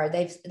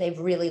they've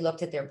really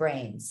looked at their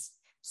brains.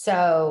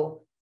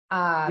 So,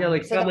 Yeah,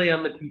 like so that,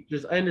 pranayama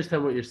teachers, I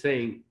understand what you're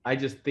saying. I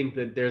just think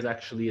that there's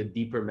actually a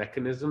deeper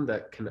mechanism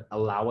that can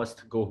allow us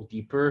to go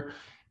deeper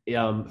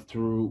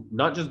through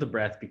not just the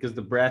breath, because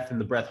the breath and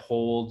the breath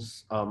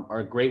holds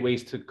are great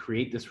ways to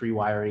create this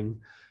rewiring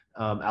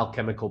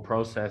alchemical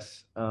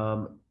process.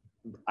 I'm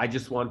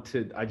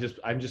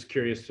just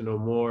curious to know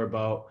more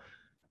about,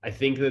 I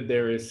think that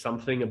there is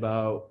something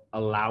about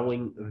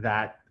allowing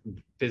that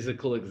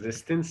physical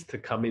existence to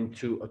come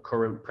into a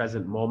current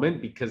present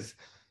moment, because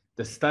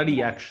the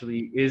study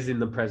actually is in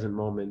the present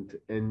moment,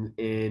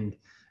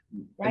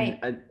 right.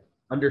 and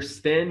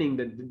understanding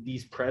that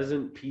these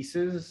present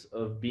pieces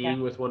of Yeah.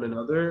 being with one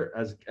another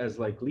as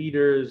like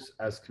leaders,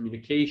 as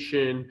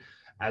communication,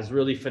 as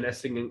really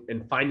finessing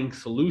and finding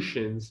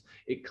solutions,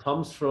 it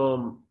comes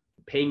from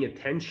paying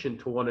attention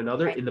to one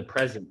another Right. in the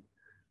present,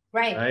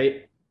 Right.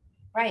 right?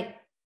 Right.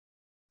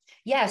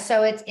 Yeah.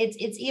 So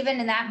it's even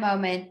in that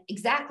moment,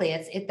 exactly.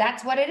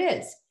 That's what it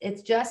is.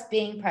 It's just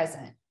being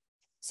present.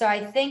 So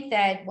I think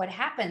that what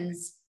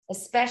happens,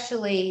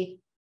 especially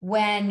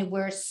when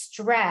we're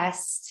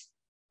stressed,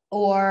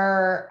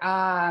 or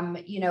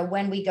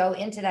when we go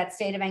into that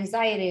state of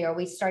anxiety, or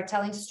we start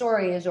telling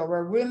stories, or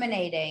we're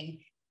ruminating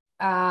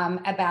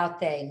about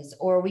things,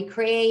 or we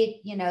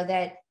create,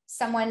 that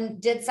someone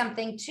did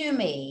something to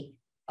me.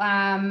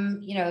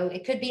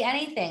 It could be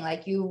anything,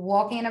 like you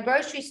walking in a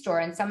grocery store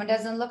and someone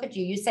doesn't look at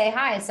you, you say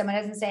hi, and someone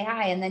doesn't say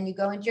hi, and then you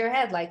go into your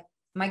head like,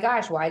 oh my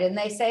gosh, why didn't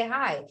they say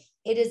hi?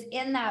 It is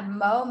in that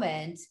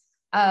moment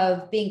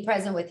of being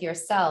present with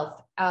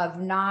yourself, of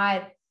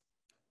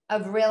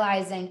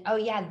realizing, oh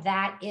yeah,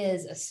 that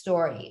is a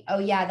story. Oh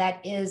yeah,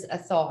 that is a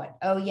thought.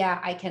 Oh yeah,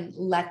 I can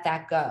let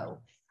that go.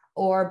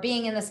 Or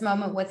being in this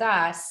moment with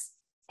us,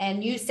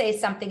 and you say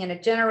something and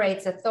it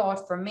generates a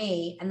thought for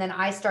me, and then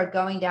I start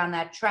going down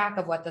that track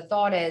of what the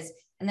thought is,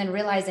 and then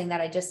realizing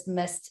that I just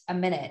missed a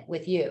minute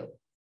with you.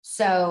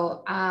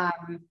 So I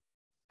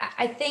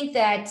think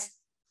that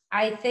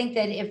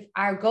if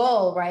our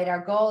goal, right,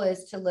 our goal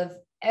is to live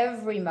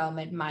every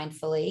moment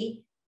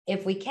mindfully,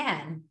 if we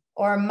can,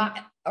 or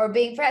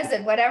being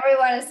present, whatever we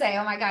want to say.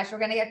 Oh my gosh, we're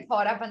going to get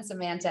caught up on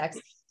semantics,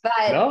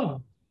 but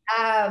No,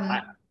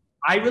 I,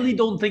 I really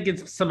don't think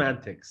it's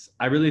semantics.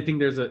 I really think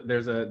there's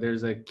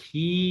a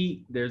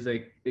key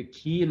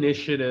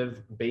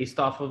initiative based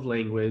off of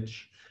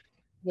language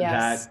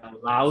yes, that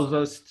allows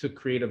us to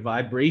create a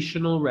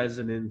vibrational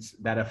resonance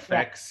that yeah,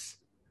 affects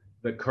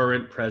the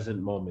current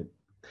present moment.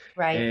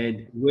 right,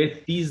 And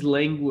with these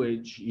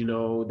language,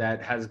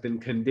 that has been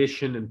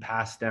conditioned and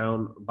passed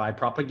down by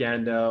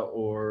propaganda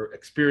or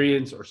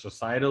experience or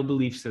societal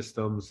belief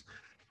systems,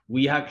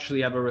 we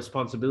actually have a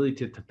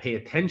responsibility to pay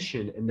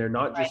attention, and they're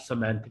not right, just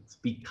semantics,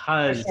 for sure,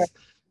 because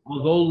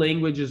although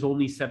language is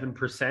only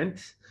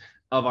 7%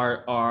 of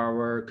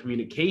our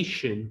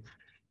communication,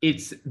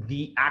 it's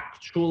the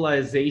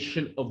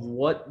actualization of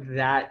what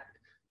that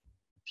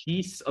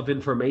piece of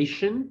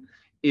information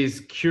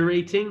is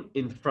curating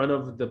in front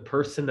of the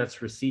person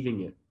that's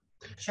receiving it.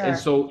 And sure,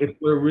 so if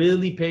we're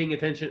really paying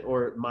attention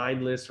or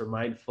mindless or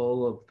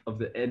mindful of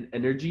the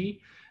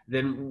energy,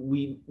 then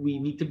we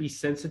need to be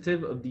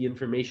sensitive of the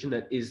information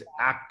that is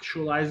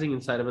actualizing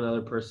inside of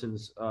another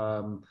person's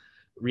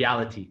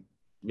reality,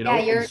 yeah,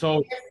 and you're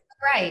so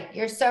right,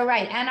 you're so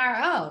right, and our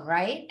own,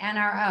 right, and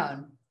our own.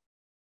 yeah.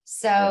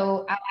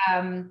 So I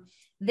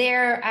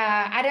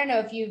don't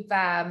know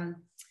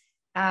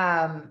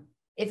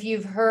if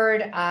you've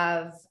heard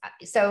of,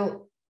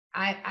 so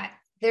I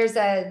there's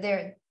a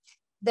there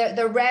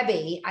the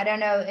Rebbe. I don't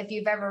know if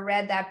you've ever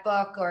read that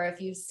book or if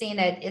you've seen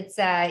it. It's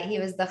he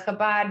was the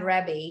Chabad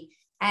Rebbe,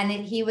 and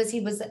he was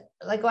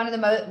like one of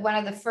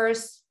the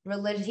first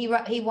religious.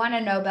 He won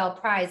a Nobel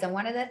Prize, and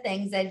one of the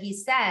things that he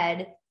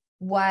said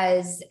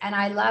was, and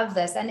I love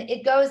this, and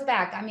it goes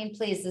back. I mean,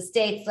 please, the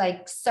state's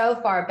like so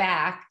far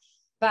back,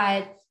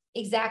 but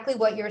exactly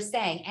what you're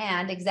saying,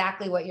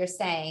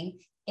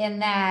 in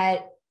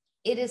that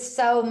it is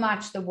so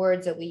much the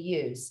words that we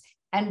use.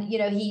 And,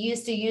 he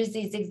used to use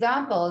these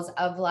examples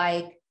of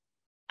like,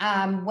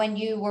 when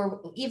you were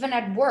even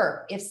at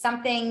work, if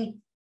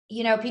something,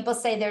 people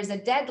say there's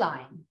a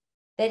deadline,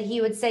 that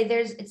he would say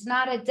it's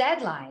not a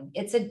deadline,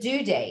 it's a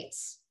due date.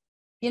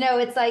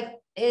 It's like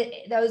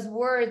those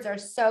words are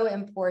so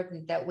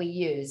important that we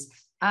use.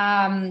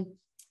 I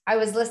I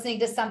was listening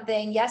to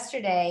something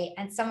yesterday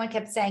and someone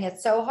kept saying,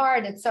 it's so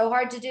hard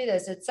to do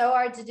this. It's so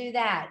hard to do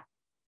that.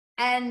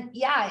 And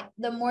yeah,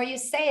 the more you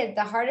say it,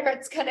 the harder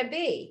it's going to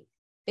be,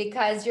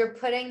 because you're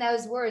putting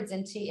those words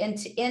into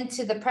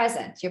the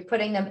present. You're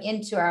putting them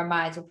into our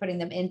minds. We're putting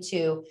them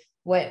into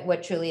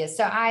what truly is.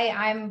 So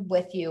I'm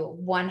with you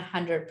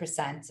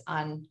 100%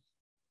 on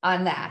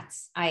that.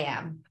 I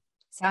am.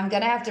 So I'm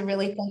going to have to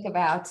really think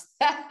about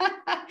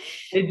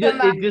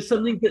It's just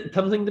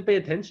something to pay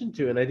attention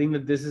to. And I think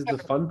that this is the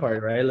fun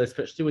part, right?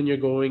 Especially when you're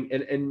going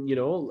and you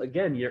know,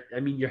 again,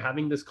 you're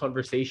having this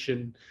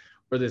conversation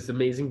or this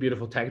amazing,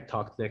 beautiful tech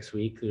talk next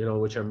week, you know,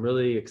 which I'm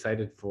really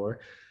excited for.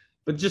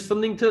 But just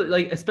something to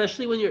like,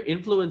 especially when you're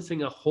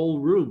influencing a whole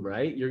room,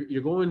 right?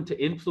 You're going to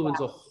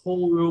influence a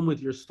whole room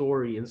with your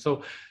story. And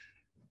so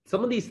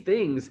some of these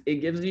things, it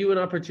gives you an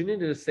opportunity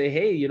to say,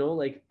 hey, you know,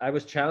 like I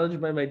was challenged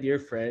by my dear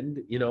friend,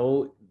 you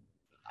know,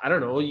 I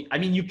don't know. I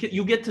mean,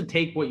 you get to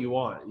take what you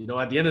want, you know,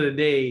 at the end of the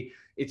day,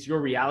 it's your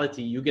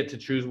reality. You get to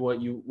choose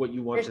what you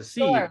want to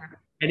see.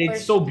 And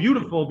it's so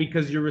beautiful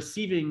because you're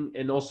receiving,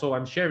 and also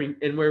I'm sharing,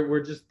 and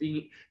we're just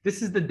being,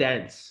 this is the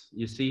dance,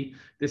 you see,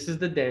 this is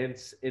the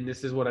dance. And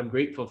this is what I'm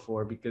grateful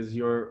for, because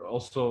you're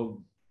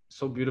also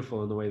so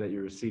beautiful in the way that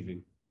you're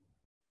receiving.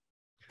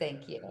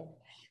 Thank you.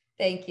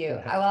 Thank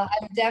you. Well,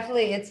 I'm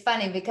definitely, it's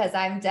funny because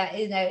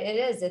you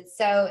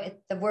know,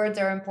 the words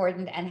are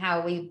important and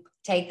how we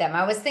take them.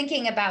 I was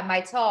thinking about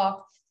my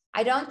talk.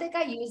 I don't think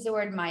I use the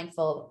word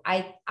mindful.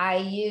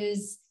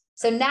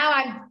 So now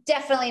I'm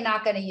definitely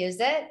not going to use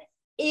it,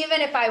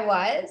 even if I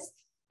was.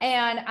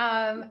 And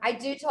I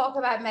do talk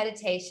about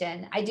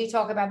meditation. I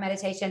talk about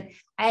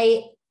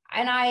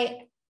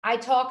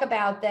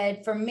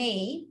that for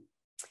me.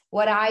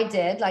 What I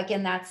did, like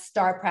in that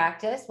STAR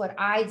practice, what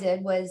I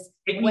did was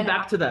take me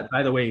back to that,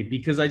 by the way,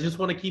 because I just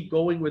want to keep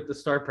going with the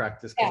STAR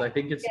practice, because I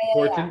think it's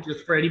important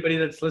just for anybody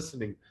that's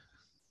listening.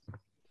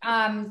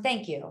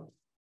 Thank you.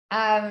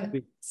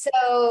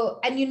 So,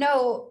 and you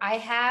know,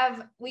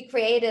 we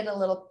created a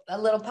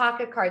little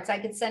pocket card, so I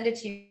could send it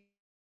to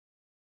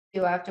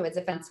you afterwards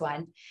if it's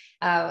one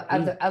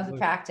of the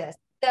practice.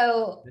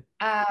 So,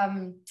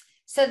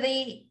 so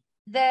the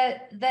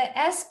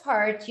S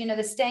part, you know,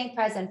 the staying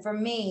present for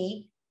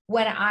me,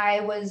 when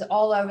I was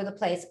all over the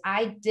place,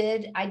 I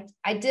did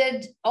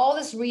all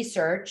this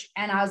research,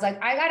 and I was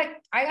like, I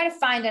gotta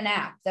find an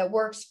app that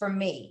works for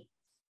me,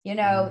 you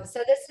know. So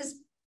this is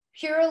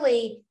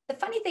purely, the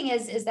funny thing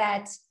is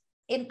that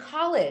in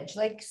college,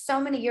 like so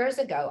many years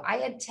ago, I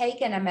had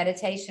taken a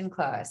meditation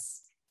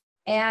class,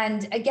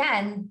 and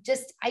again,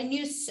 just I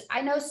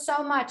know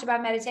so much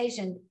about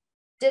meditation,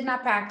 did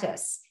not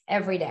practice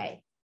every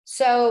day.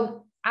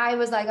 So I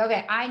was like,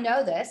 okay, I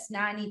know this,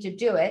 now I need to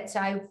do it.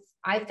 So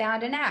I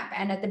found an app,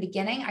 and at the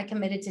beginning I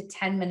committed to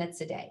 10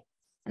 minutes a day,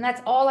 and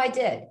that's all I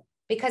did,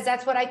 because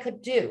that's what I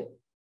could do.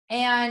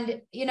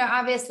 And, you know,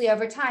 obviously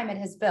over time it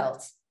has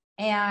built.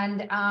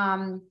 And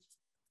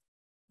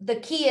the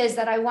key is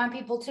that I want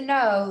people to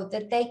know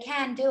that they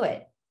can do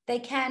it. They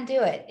can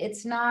do it.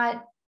 It's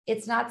not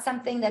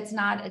something that's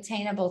not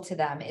attainable to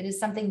them. It is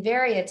something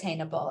very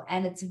attainable,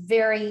 and it's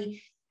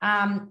very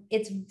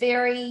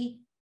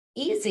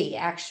easy,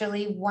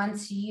 actually,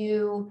 once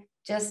you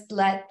just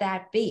let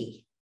that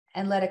be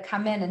and let it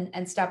come in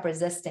and stop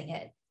resisting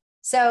it.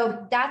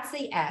 So that's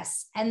the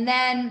S. And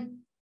then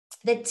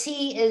the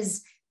T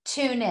is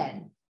tune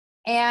in.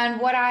 And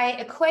what I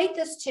equate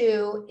this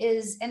to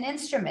is an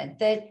instrument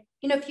that,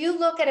 you know, if you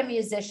look at a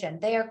musician,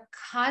 they are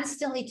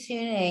constantly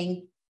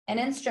tuning an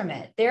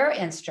instrument, their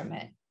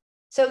instrument.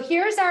 So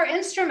here's our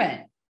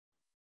instrument,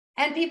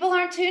 and people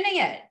aren't tuning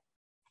it,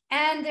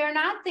 and they're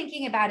not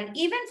thinking about it.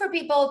 Even for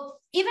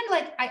people, even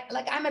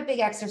I'm a big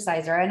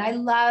exerciser, and I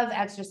love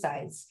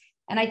exercise,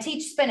 and I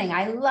teach spinning.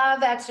 I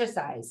love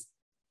exercise.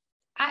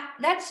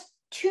 That's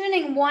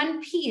tuning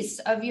one piece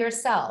of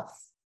yourself.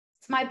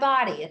 It's my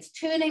body. It's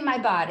tuning my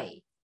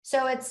body.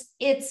 So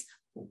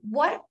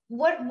why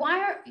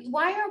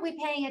are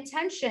we paying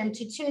attention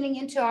to tuning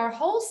into our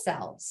whole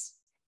selves?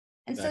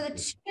 And exactly.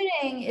 So the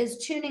tuning is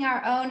tuning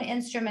our own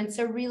instruments,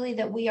 so really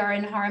that we are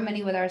in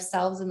harmony with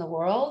ourselves and the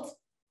world.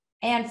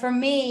 And for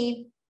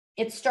me,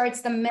 it starts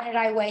the minute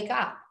I wake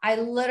up. I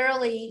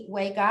literally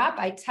wake up,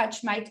 I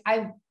touch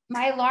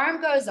my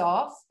alarm goes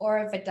off, or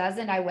if it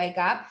doesn't, I wake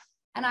up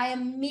and I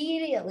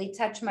immediately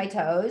touch my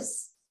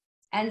toes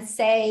and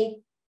say,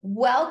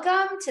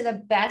 welcome to the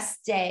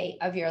best day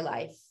of your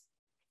life.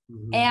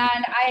 Mm-hmm.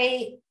 And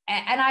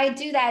I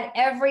do that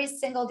every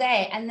single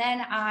day. And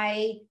then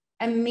I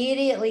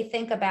immediately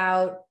think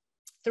about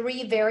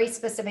 3 very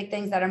specific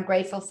things that I'm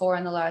grateful for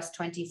in the last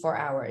 24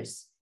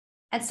 hours.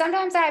 And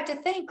sometimes I have to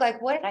think,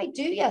 like, what did I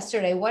do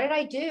yesterday? What did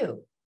I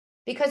do?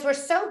 Because we're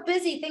so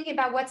busy thinking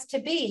about what's to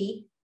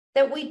be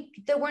that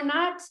we're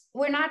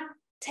not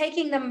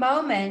taking the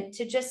moment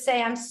to just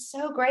say, I'm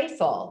so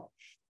grateful.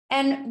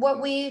 And what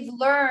we've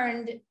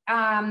learned,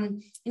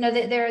 you know,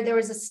 there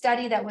was a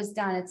study that was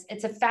done.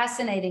 It's a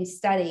fascinating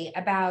study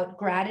about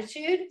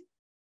gratitude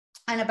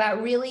and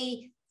about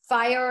really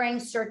firing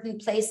certain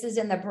places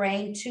in the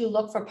brain to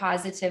look for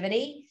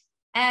positivity.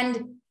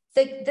 And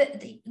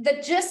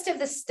the gist of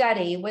the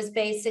study was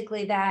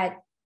basically that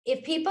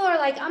if people are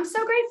like, I'm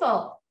so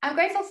grateful, I'm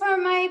grateful for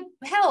my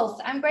health,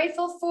 I'm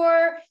grateful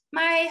for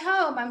my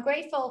home, I'm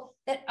grateful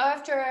that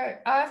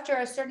after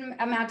a certain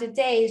amount of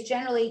days,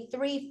 generally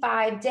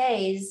 3-5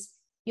 days,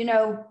 you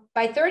know,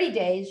 by 30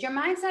 days, your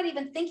mind's not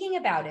even thinking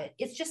about it.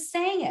 It's just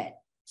saying it.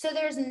 So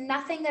there's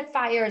nothing that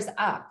fires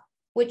up,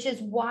 which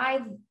is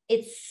why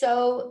it's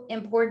so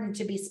important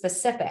to be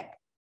specific.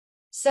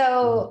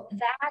 So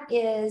that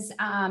is,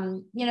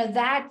 you know,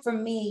 that for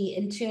me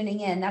in tuning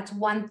in, that's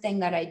one thing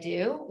that I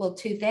do. Well,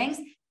 two things.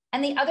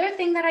 And the other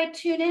thing that I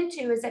tune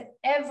into is that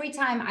every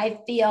time I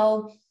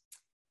feel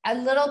a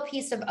little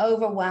piece of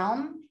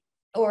overwhelm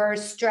or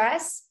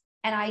stress,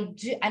 and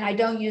I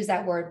don't use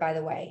that word, by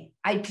the way.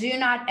 I do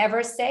not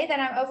ever say that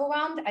I'm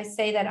overwhelmed. I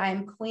say that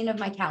I'm queen of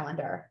my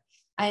calendar.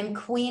 I am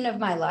queen of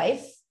my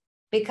life,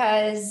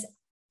 because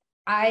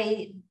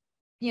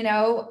you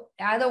know,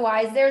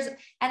 otherwise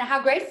and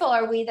how grateful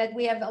are we that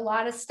we have a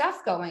lot of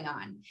stuff going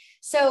on.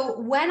 So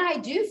when I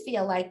do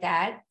feel like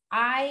that,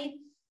 I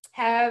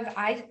have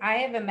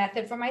a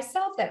method for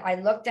myself that I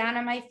look down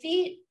at my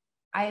feet.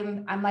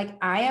 I'm like,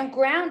 I am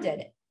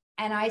grounded.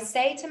 And I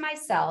say to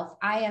myself,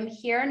 I am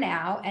here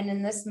now. And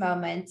in this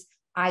moment,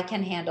 I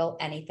can handle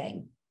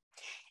anything.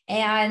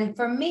 And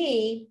for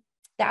me,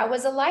 that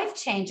was a life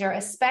changer,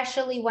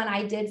 especially when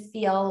I did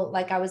feel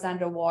like I was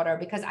underwater,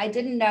 because I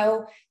didn't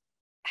know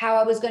how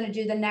I was going to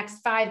do the next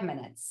 5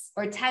 minutes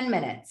or 10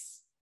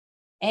 minutes.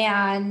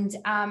 And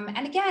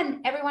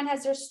again, everyone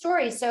has their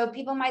story. So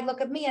people might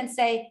look at me and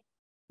say,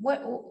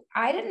 what,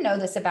 I didn't know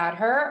this about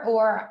her,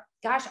 or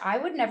gosh, I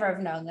would never have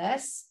known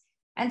this.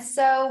 And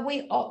so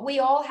we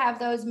all have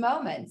those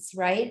moments,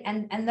 right?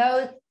 And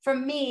those, for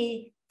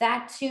me,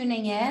 that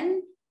tuning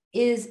in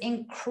is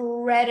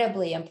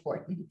incredibly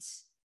important.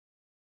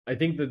 I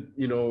think that,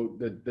 you know,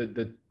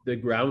 the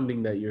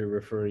grounding that you're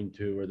referring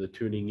to, or the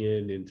tuning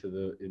in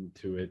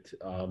into it,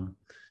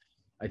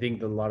 I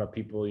think that a lot of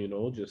people, you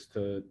know, just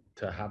to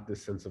have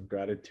this sense of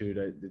gratitude,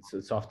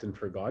 it's often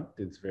forgot.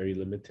 It's very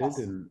limited, Yes.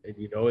 and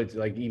you know, it's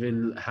like,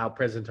 even how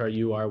present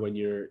you are when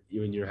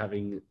you're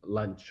having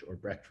lunch or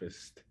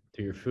breakfast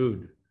to your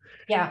food.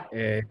 Yeah.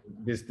 And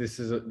this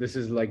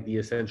is like the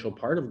essential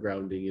part of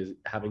grounding, is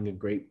having a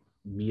great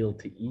meal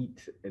to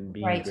eat and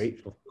being Right.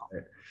 grateful for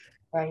it.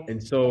 Right.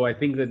 And so I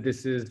think that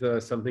this is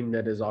something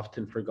that is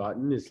often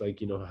forgotten. Is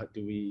like, you know,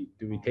 do we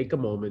take a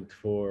moment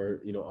for,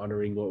 you know,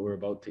 honoring what we're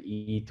about to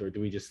eat, or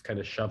do we just kind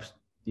of shove,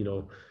 you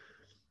know,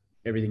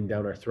 everything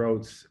down our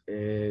throats?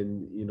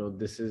 And you know,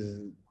 this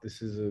is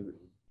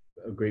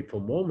a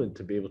grateful moment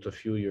to be able to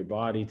fuel your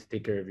body, to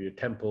take care of your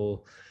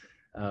temple,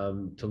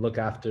 to look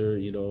after,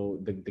 you know,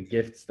 the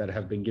gifts that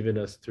have been given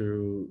us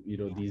through, you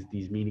know,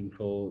 these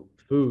meaningful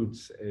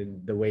foods,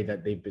 and the way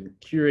that they've been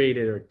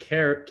curated or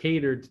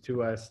catered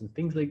to us, and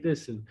things like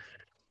this. And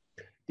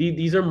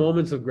these are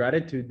moments of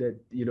gratitude that,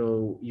 you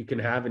know, you can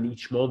have in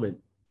each moment.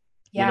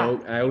 You Yeah.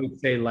 know, I always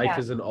say life Yeah.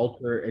 is an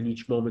altar and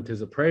each moment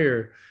is a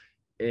prayer.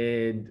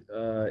 And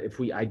if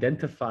we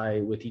identify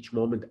with each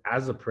moment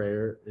as a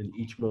prayer, and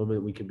each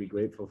moment we can be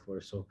grateful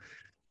for. So,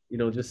 you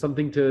know, just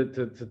something to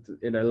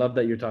and I love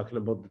that you're talking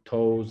about the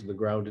toes and the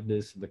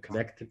groundedness and the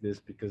connectedness,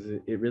 because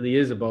it really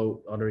is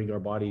about honoring our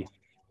body.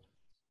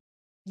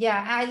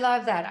 Yeah, I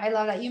love that. I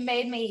love that. You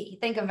made me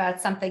think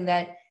about something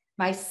that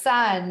my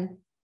son,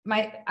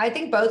 I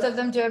think both of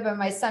them do it, but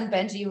my son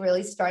Benji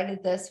really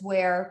started this,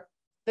 where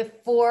there's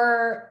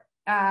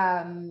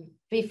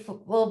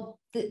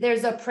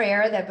a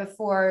prayer that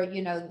before,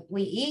 you know,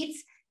 we eat.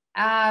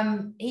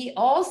 He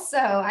also,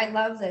 I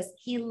love this.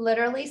 He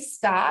literally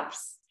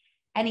stops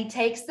and he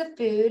takes the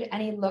food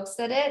and he looks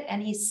at it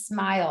and he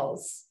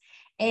smiles.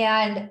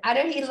 And I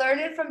don't, he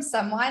learned it from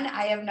someone.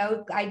 I have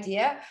no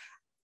idea.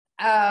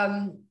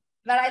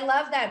 But I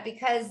love that,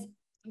 because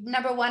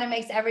number one, it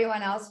makes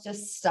everyone else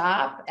just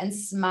stop and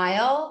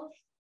smile.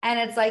 And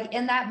it's like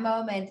in that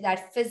moment,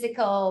 that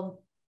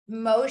physical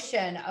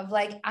motion of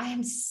like, I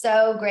am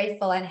so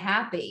grateful and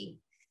happy,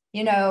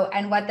 you know,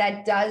 and what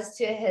that does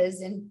to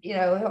his, and you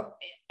know,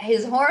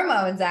 his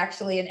hormones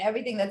actually, and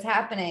everything that's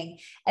happening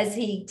as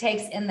he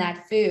takes in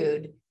that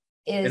food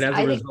And is, as a I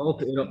think,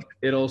 result,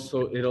 it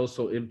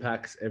also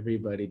impacts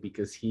everybody,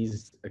 because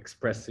he's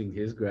expressing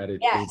his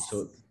gratitude. yes,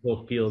 So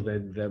people feel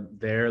then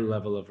their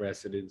level of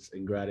resonance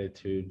and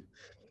gratitude.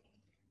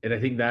 And I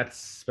think that's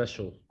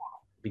special,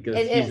 because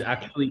it is.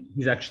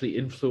 he's actually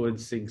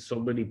influencing so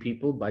many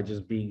people by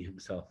just being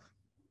himself.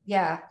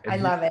 Yeah, I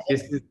And love it.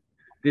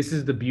 this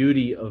is the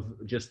beauty of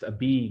just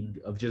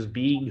just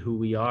being who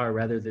we are,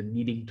 rather than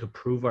needing to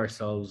prove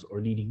ourselves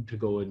or needing to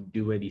go and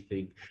do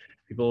anything.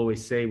 People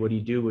always say, what do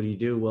you do? What do you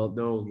do? Well,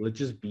 no, let's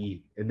just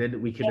be. And then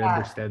we can Yeah.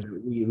 understand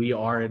that we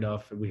are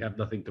enough and we have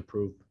nothing to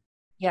prove.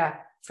 Yeah,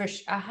 for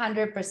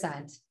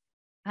 100%.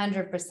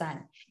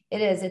 100%.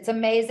 It is. It's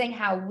amazing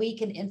how we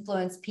can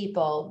influence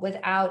people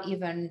without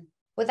even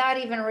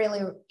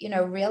really, you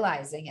know,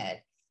 realizing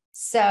it.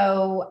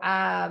 So,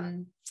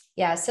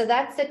 yeah, so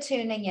that's the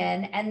tuning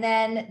in. And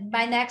then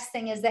my next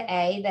thing is the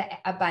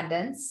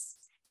abundance.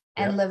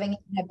 and Yeah. living in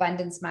an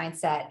abundance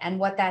mindset and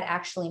what that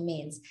actually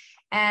means.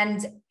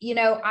 And, you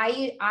know,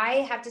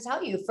 I have to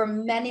tell you, for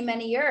many,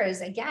 many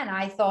years, again,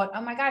 I thought,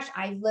 oh my gosh,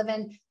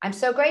 I'm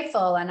so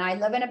grateful and I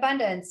live in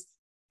abundance.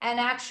 And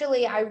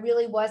actually, I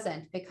really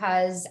wasn't,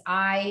 because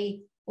I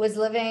was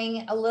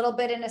living a little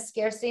bit in a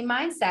scarcity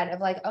mindset of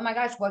like, oh my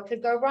gosh, what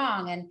could go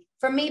wrong? And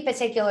for me,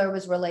 particular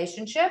was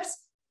relationships,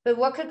 but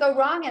what could go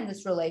wrong in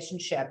this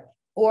relationship?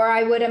 Or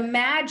I would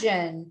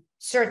imagine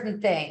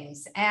certain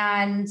things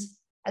and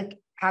like,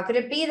 how could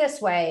it be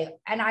this way?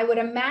 And I would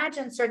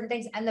imagine certain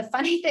things. And the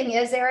funny thing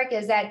is, Eric,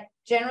 is that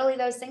generally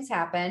those things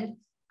happen.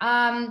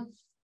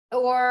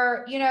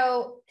 Or, you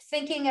know,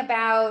 thinking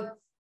about,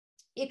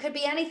 it could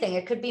be anything.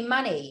 It could be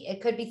money.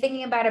 It could be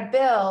thinking about a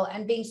bill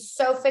and being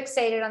so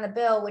fixated on the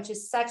bill, which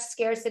is such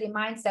scarcity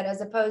mindset, as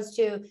opposed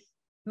to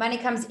money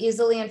comes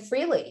easily and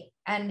freely,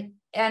 and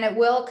it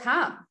will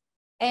come.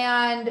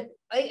 And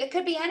it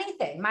could be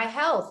anything, my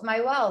health,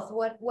 my wealth,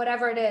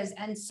 whatever it is.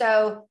 And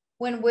so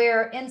when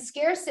we're in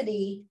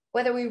scarcity,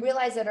 whether we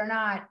realize it or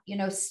not, you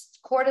know,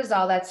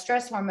 cortisol, that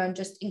stress hormone,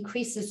 just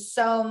increases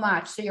so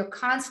much. So you're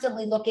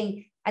constantly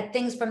looking at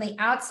things from the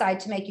outside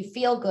to make you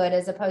feel good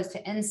as opposed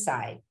to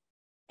inside.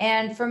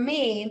 And for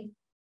me,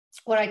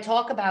 what I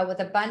talk about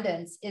with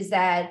abundance is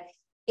that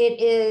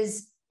it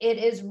is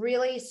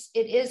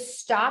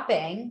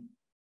stopping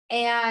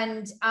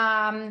and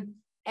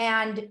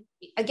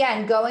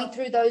again, going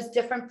through those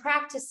different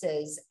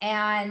practices,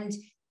 and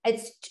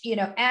it's, you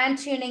know, and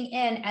tuning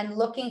in and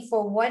looking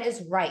for what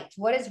is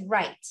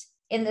right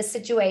in this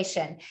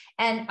situation,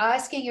 and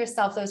asking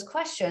yourself those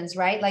questions,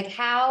 right? Like,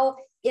 how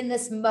in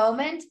this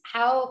moment,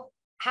 how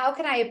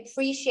can I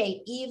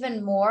appreciate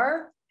even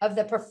more of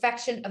the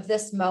perfection of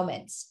this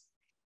moment?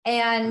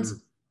 And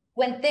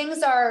when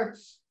things are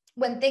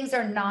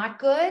not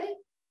good,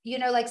 you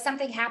know, like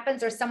something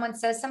happens or someone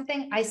says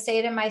something, I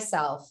say to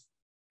myself,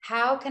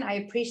 how can I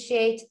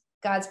appreciate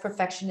God's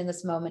perfection in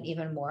this moment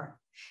even more?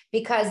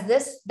 Because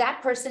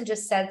that person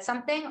just said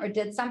something or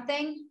did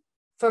something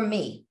for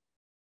me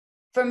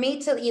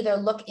to either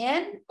look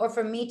in or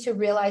for me to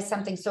realize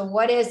something. So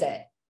what is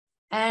it?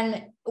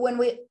 And when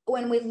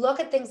we look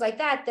at things like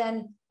that,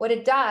 then what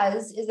it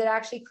does is it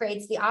actually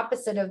creates the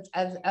opposite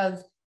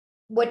of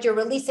what you're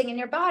releasing in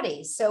your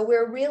body. So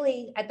we're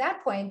really at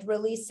that point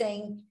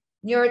releasing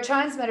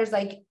neurotransmitters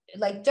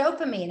like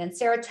dopamine and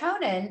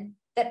serotonin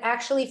that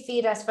actually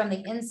feed us from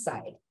the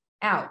inside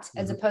out,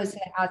 as opposed to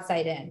the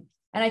outside in.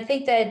 And I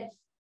think that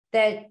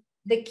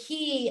the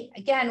key,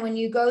 again, when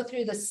you go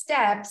through the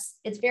steps,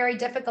 it's very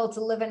difficult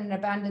to live in an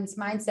abundance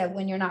mindset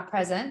when you're not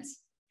present,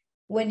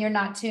 when you're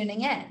not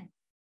tuning in.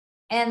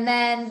 And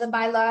then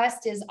my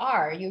last is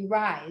you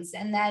rise,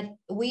 and that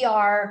we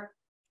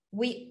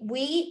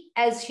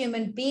as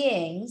human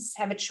beings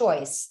have a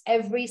choice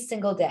every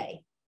single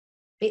day,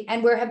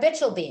 and we're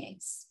habitual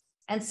beings.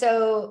 And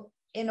so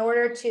in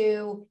order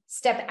to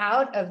step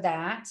out of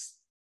that,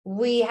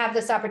 we have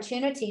this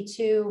opportunity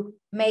to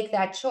make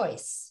that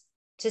choice,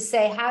 to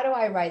say, how do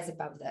I rise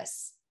above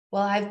this?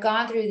 Well, I've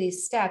gone through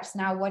these steps.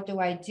 Now, what do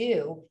I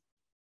do?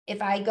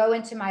 If I go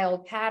into my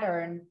old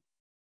pattern,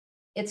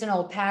 it's an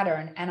old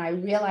pattern and I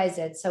realize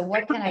it. So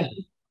what can I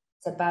do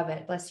above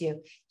it? Bless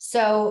you.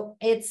 So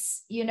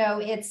it's, you know,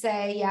 it's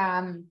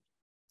a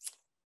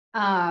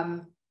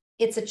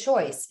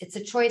choice. It's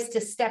a choice to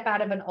step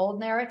out of an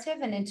old narrative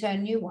and into a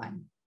new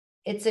one.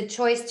 It's a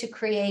choice to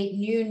create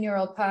new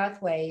neural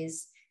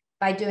pathways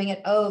by doing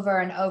it over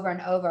and over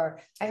and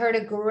over. I heard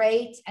a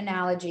great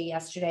analogy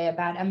yesterday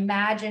about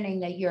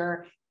imagining that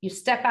you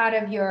step out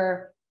of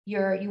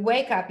you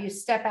wake up, you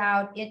step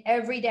out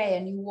every day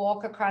and you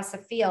walk across a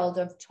field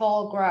of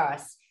tall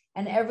grass.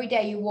 And every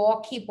day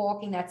you keep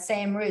walking that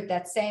same route,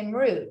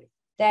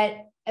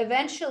 that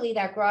eventually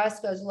that grass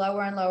goes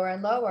lower and lower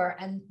and lower.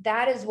 And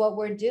that is what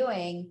we're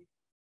doing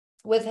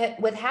with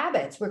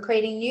habits. We're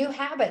creating new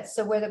habits.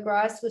 So where the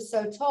grass was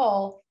so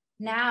tall,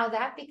 now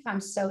that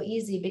becomes so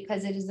easy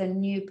because it is a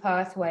new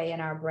pathway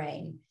in our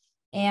brain.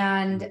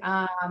 And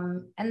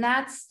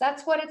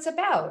that's what it's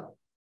about.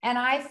 And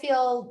I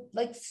feel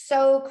like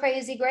so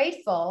crazy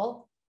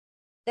grateful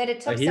that it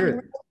took some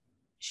really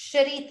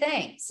shitty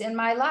things in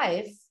my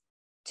life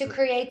to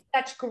create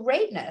such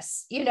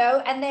greatness, you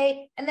know, and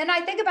then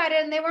I think about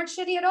it and they weren't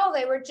shitty at all.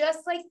 They were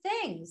just like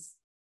things.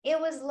 It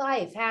was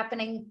life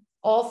happening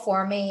all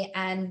for me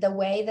and the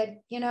way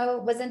that, you know,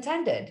 was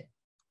intended.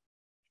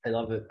 I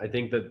love it. I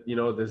think that, you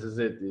know, this is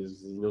it,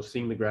 is, you know,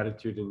 seeing the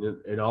gratitude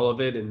in all of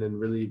it, and then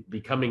really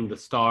becoming the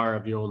star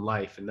of your own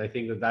life. And I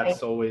think that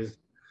that's always,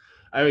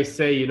 I always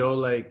say, you know,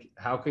 like,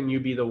 how can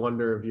you be the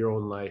wonder of your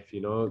own life?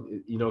 You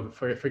know,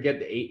 forget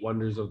the 8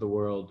 wonders of the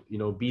world, you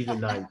know, be the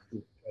 9th,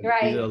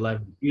 Right. be the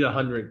 11th, be the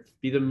 100th,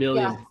 be the 1,000,000th.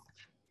 Yeah.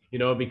 You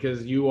know,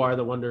 because you are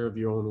the wonder of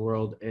your own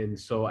world. And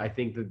so I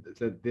think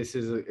that this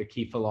is a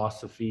key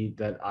philosophy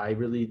that I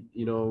really,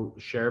 you know,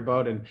 share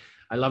about. And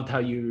I loved how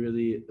you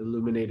really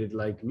illuminated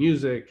like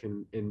music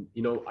and,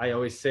 you know, I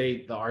always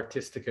say the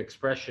artistic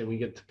expression, we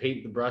get to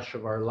paint the brush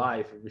of our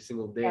life every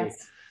single day.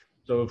 Yes.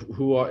 So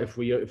if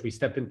we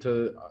step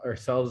into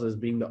ourselves as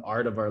being the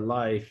art of our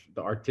life,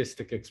 the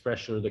artistic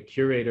expression or the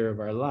curator of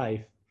our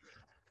life,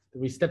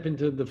 we step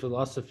into the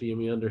philosophy and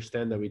we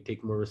understand that we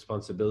take more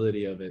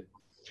responsibility of it.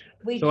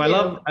 We So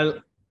do.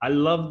 I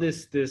love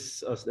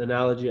this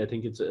analogy. I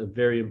think it's a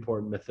very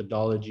important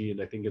methodology, and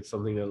I think it's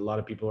something that a lot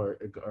of people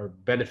are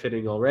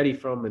benefiting already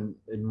from,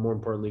 and more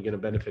importantly, going to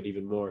benefit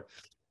even more.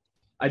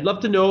 I'd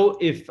love to know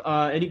if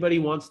anybody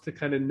wants to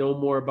kind of know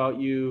more about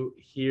you,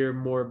 hear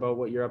more about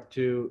what you're up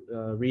to,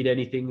 read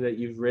anything that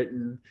you've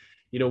written.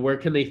 Where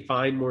can they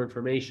find more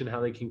information? How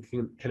they can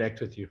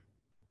connect with you?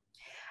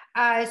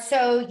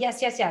 So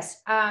yes.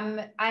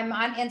 I'm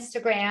on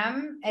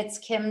Instagram. It's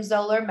Kim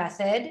Zoller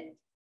Method.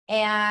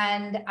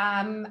 And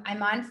I'm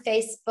on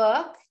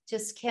Facebook,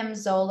 just Kim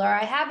Zoller.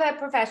 I have a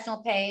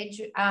professional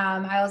page.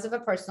 I also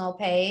have a personal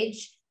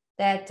page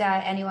that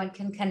anyone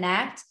can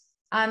connect.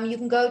 You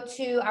can go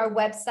to our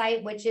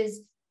website, which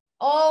is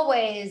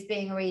always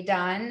being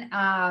redone,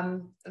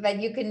 that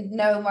you can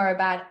know more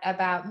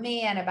about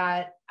me and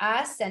about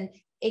us. And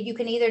you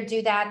can either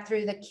do that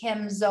through the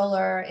Kim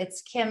Zoller,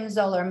 it's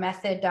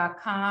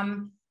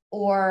kimzollermethod.com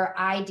or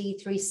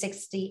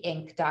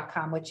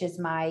id360inc.com, which is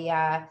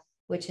my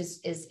which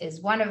is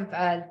one of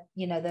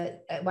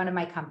one of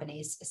my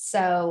companies.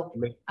 So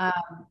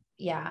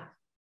yeah.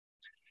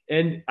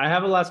 And I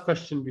have a last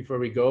question before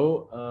we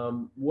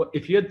go. What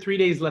if you had 3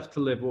 days left to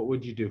live? What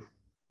would you do?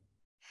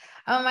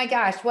 Oh my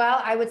gosh.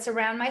 Well, I would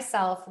surround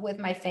myself with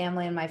my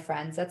family and my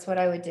friends. That's what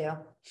I would do.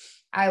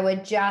 I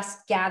would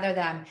just gather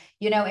them.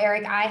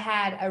 Eric, I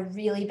had a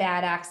really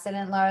bad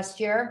accident last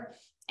year,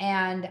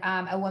 and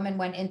a woman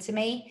went into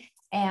me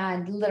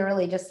and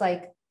literally just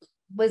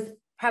was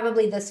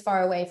probably this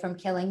far away from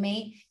killing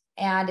me.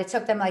 And it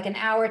took them like an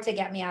hour to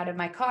get me out of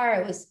my car.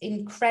 It was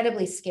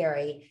incredibly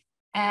scary.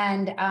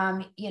 And,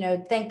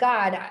 thank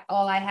God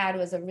all I had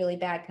was a really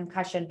bad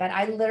concussion, but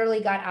I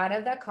literally got out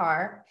of the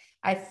car.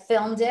 I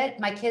filmed it.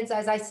 My kids,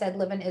 as I said,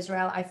 live in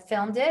Israel. I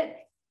filmed it.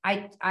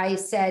 I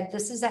said,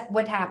 this is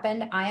what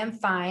happened. I am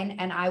fine.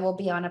 And I will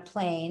be on a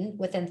plane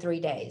within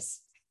 3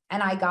 days.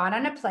 And I got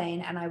on a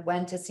plane and I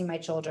went to see my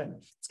children.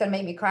 It's going to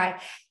make me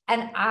cry.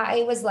 And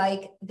I was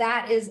like,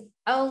 that's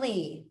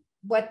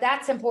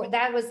important.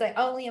 That was the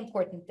only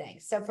important thing.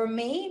 So for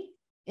me,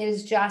 it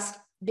is just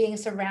being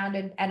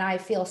surrounded. And I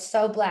feel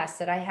so blessed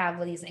that I have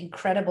these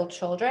incredible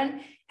children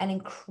and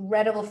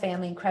incredible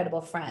family, incredible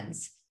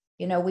friends.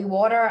 We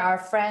water our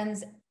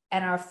friends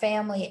and our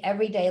family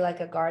every day like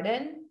a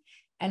garden.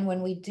 And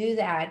when we do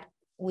that,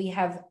 we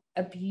have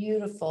a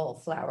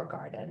beautiful flower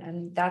garden.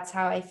 And that's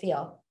how I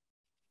feel.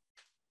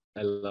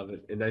 I love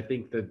it. And I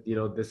think that,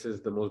 this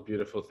is the most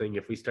beautiful thing.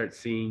 If we start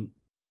seeing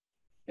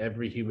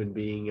every human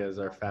being as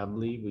our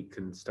family, we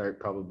can start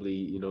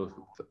probably,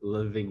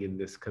 living in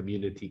this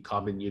community,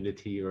 common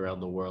unity around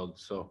the world.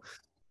 So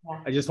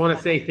yeah. I just want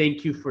to say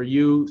thank you for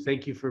you.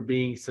 Thank you for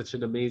being such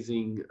an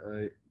amazing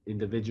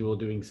individual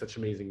doing such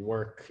amazing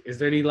work. Is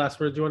there any last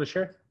words you want to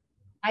share?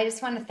 I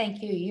just want to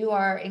thank you. You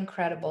are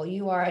incredible.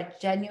 You are a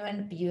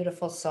genuine,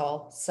 beautiful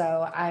soul.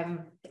 So I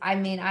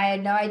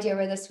had no idea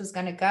where this was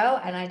going to go.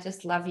 And I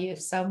just love you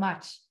so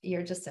much.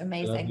 You're just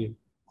amazing. I love you.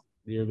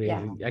 You're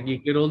amazing. Yeah.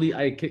 You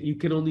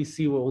can only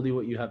see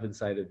what you have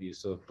inside of you.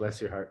 So bless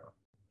your heart.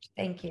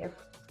 Thank you.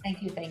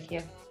 Thank you. Thank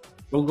you.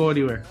 Don't go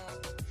anywhere.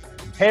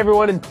 Hey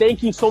everyone, and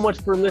thank you so much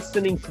for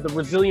listening to The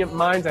Resilient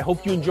Minds. I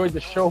hope you enjoyed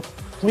the show.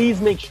 Please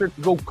make sure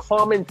to go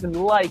comment and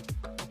like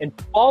and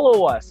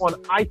follow us on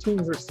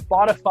iTunes or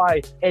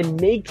Spotify, and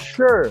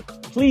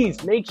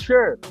please make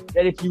sure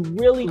that if you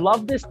really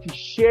love this, to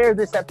share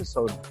this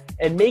episode,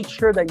 and make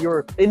sure that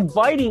you're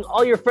inviting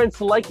all your friends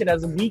to like it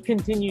as we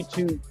continue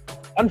to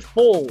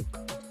unfold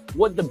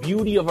what the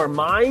beauty of our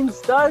minds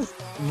does.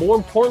 More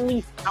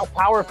importantly, how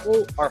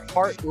powerful our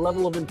heart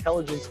level of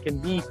intelligence can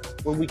be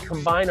when we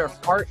combine our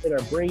heart and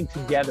our brain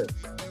together.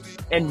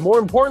 And more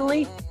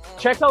importantly,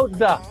 check out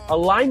the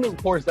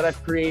alignment course that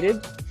I've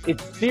created.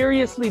 It's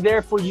seriously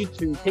there for you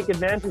to take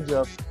advantage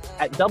of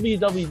at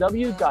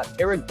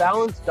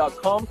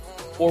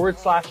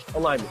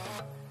www.ericbalance.com/alignment.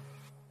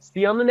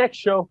 See you on the next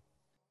show.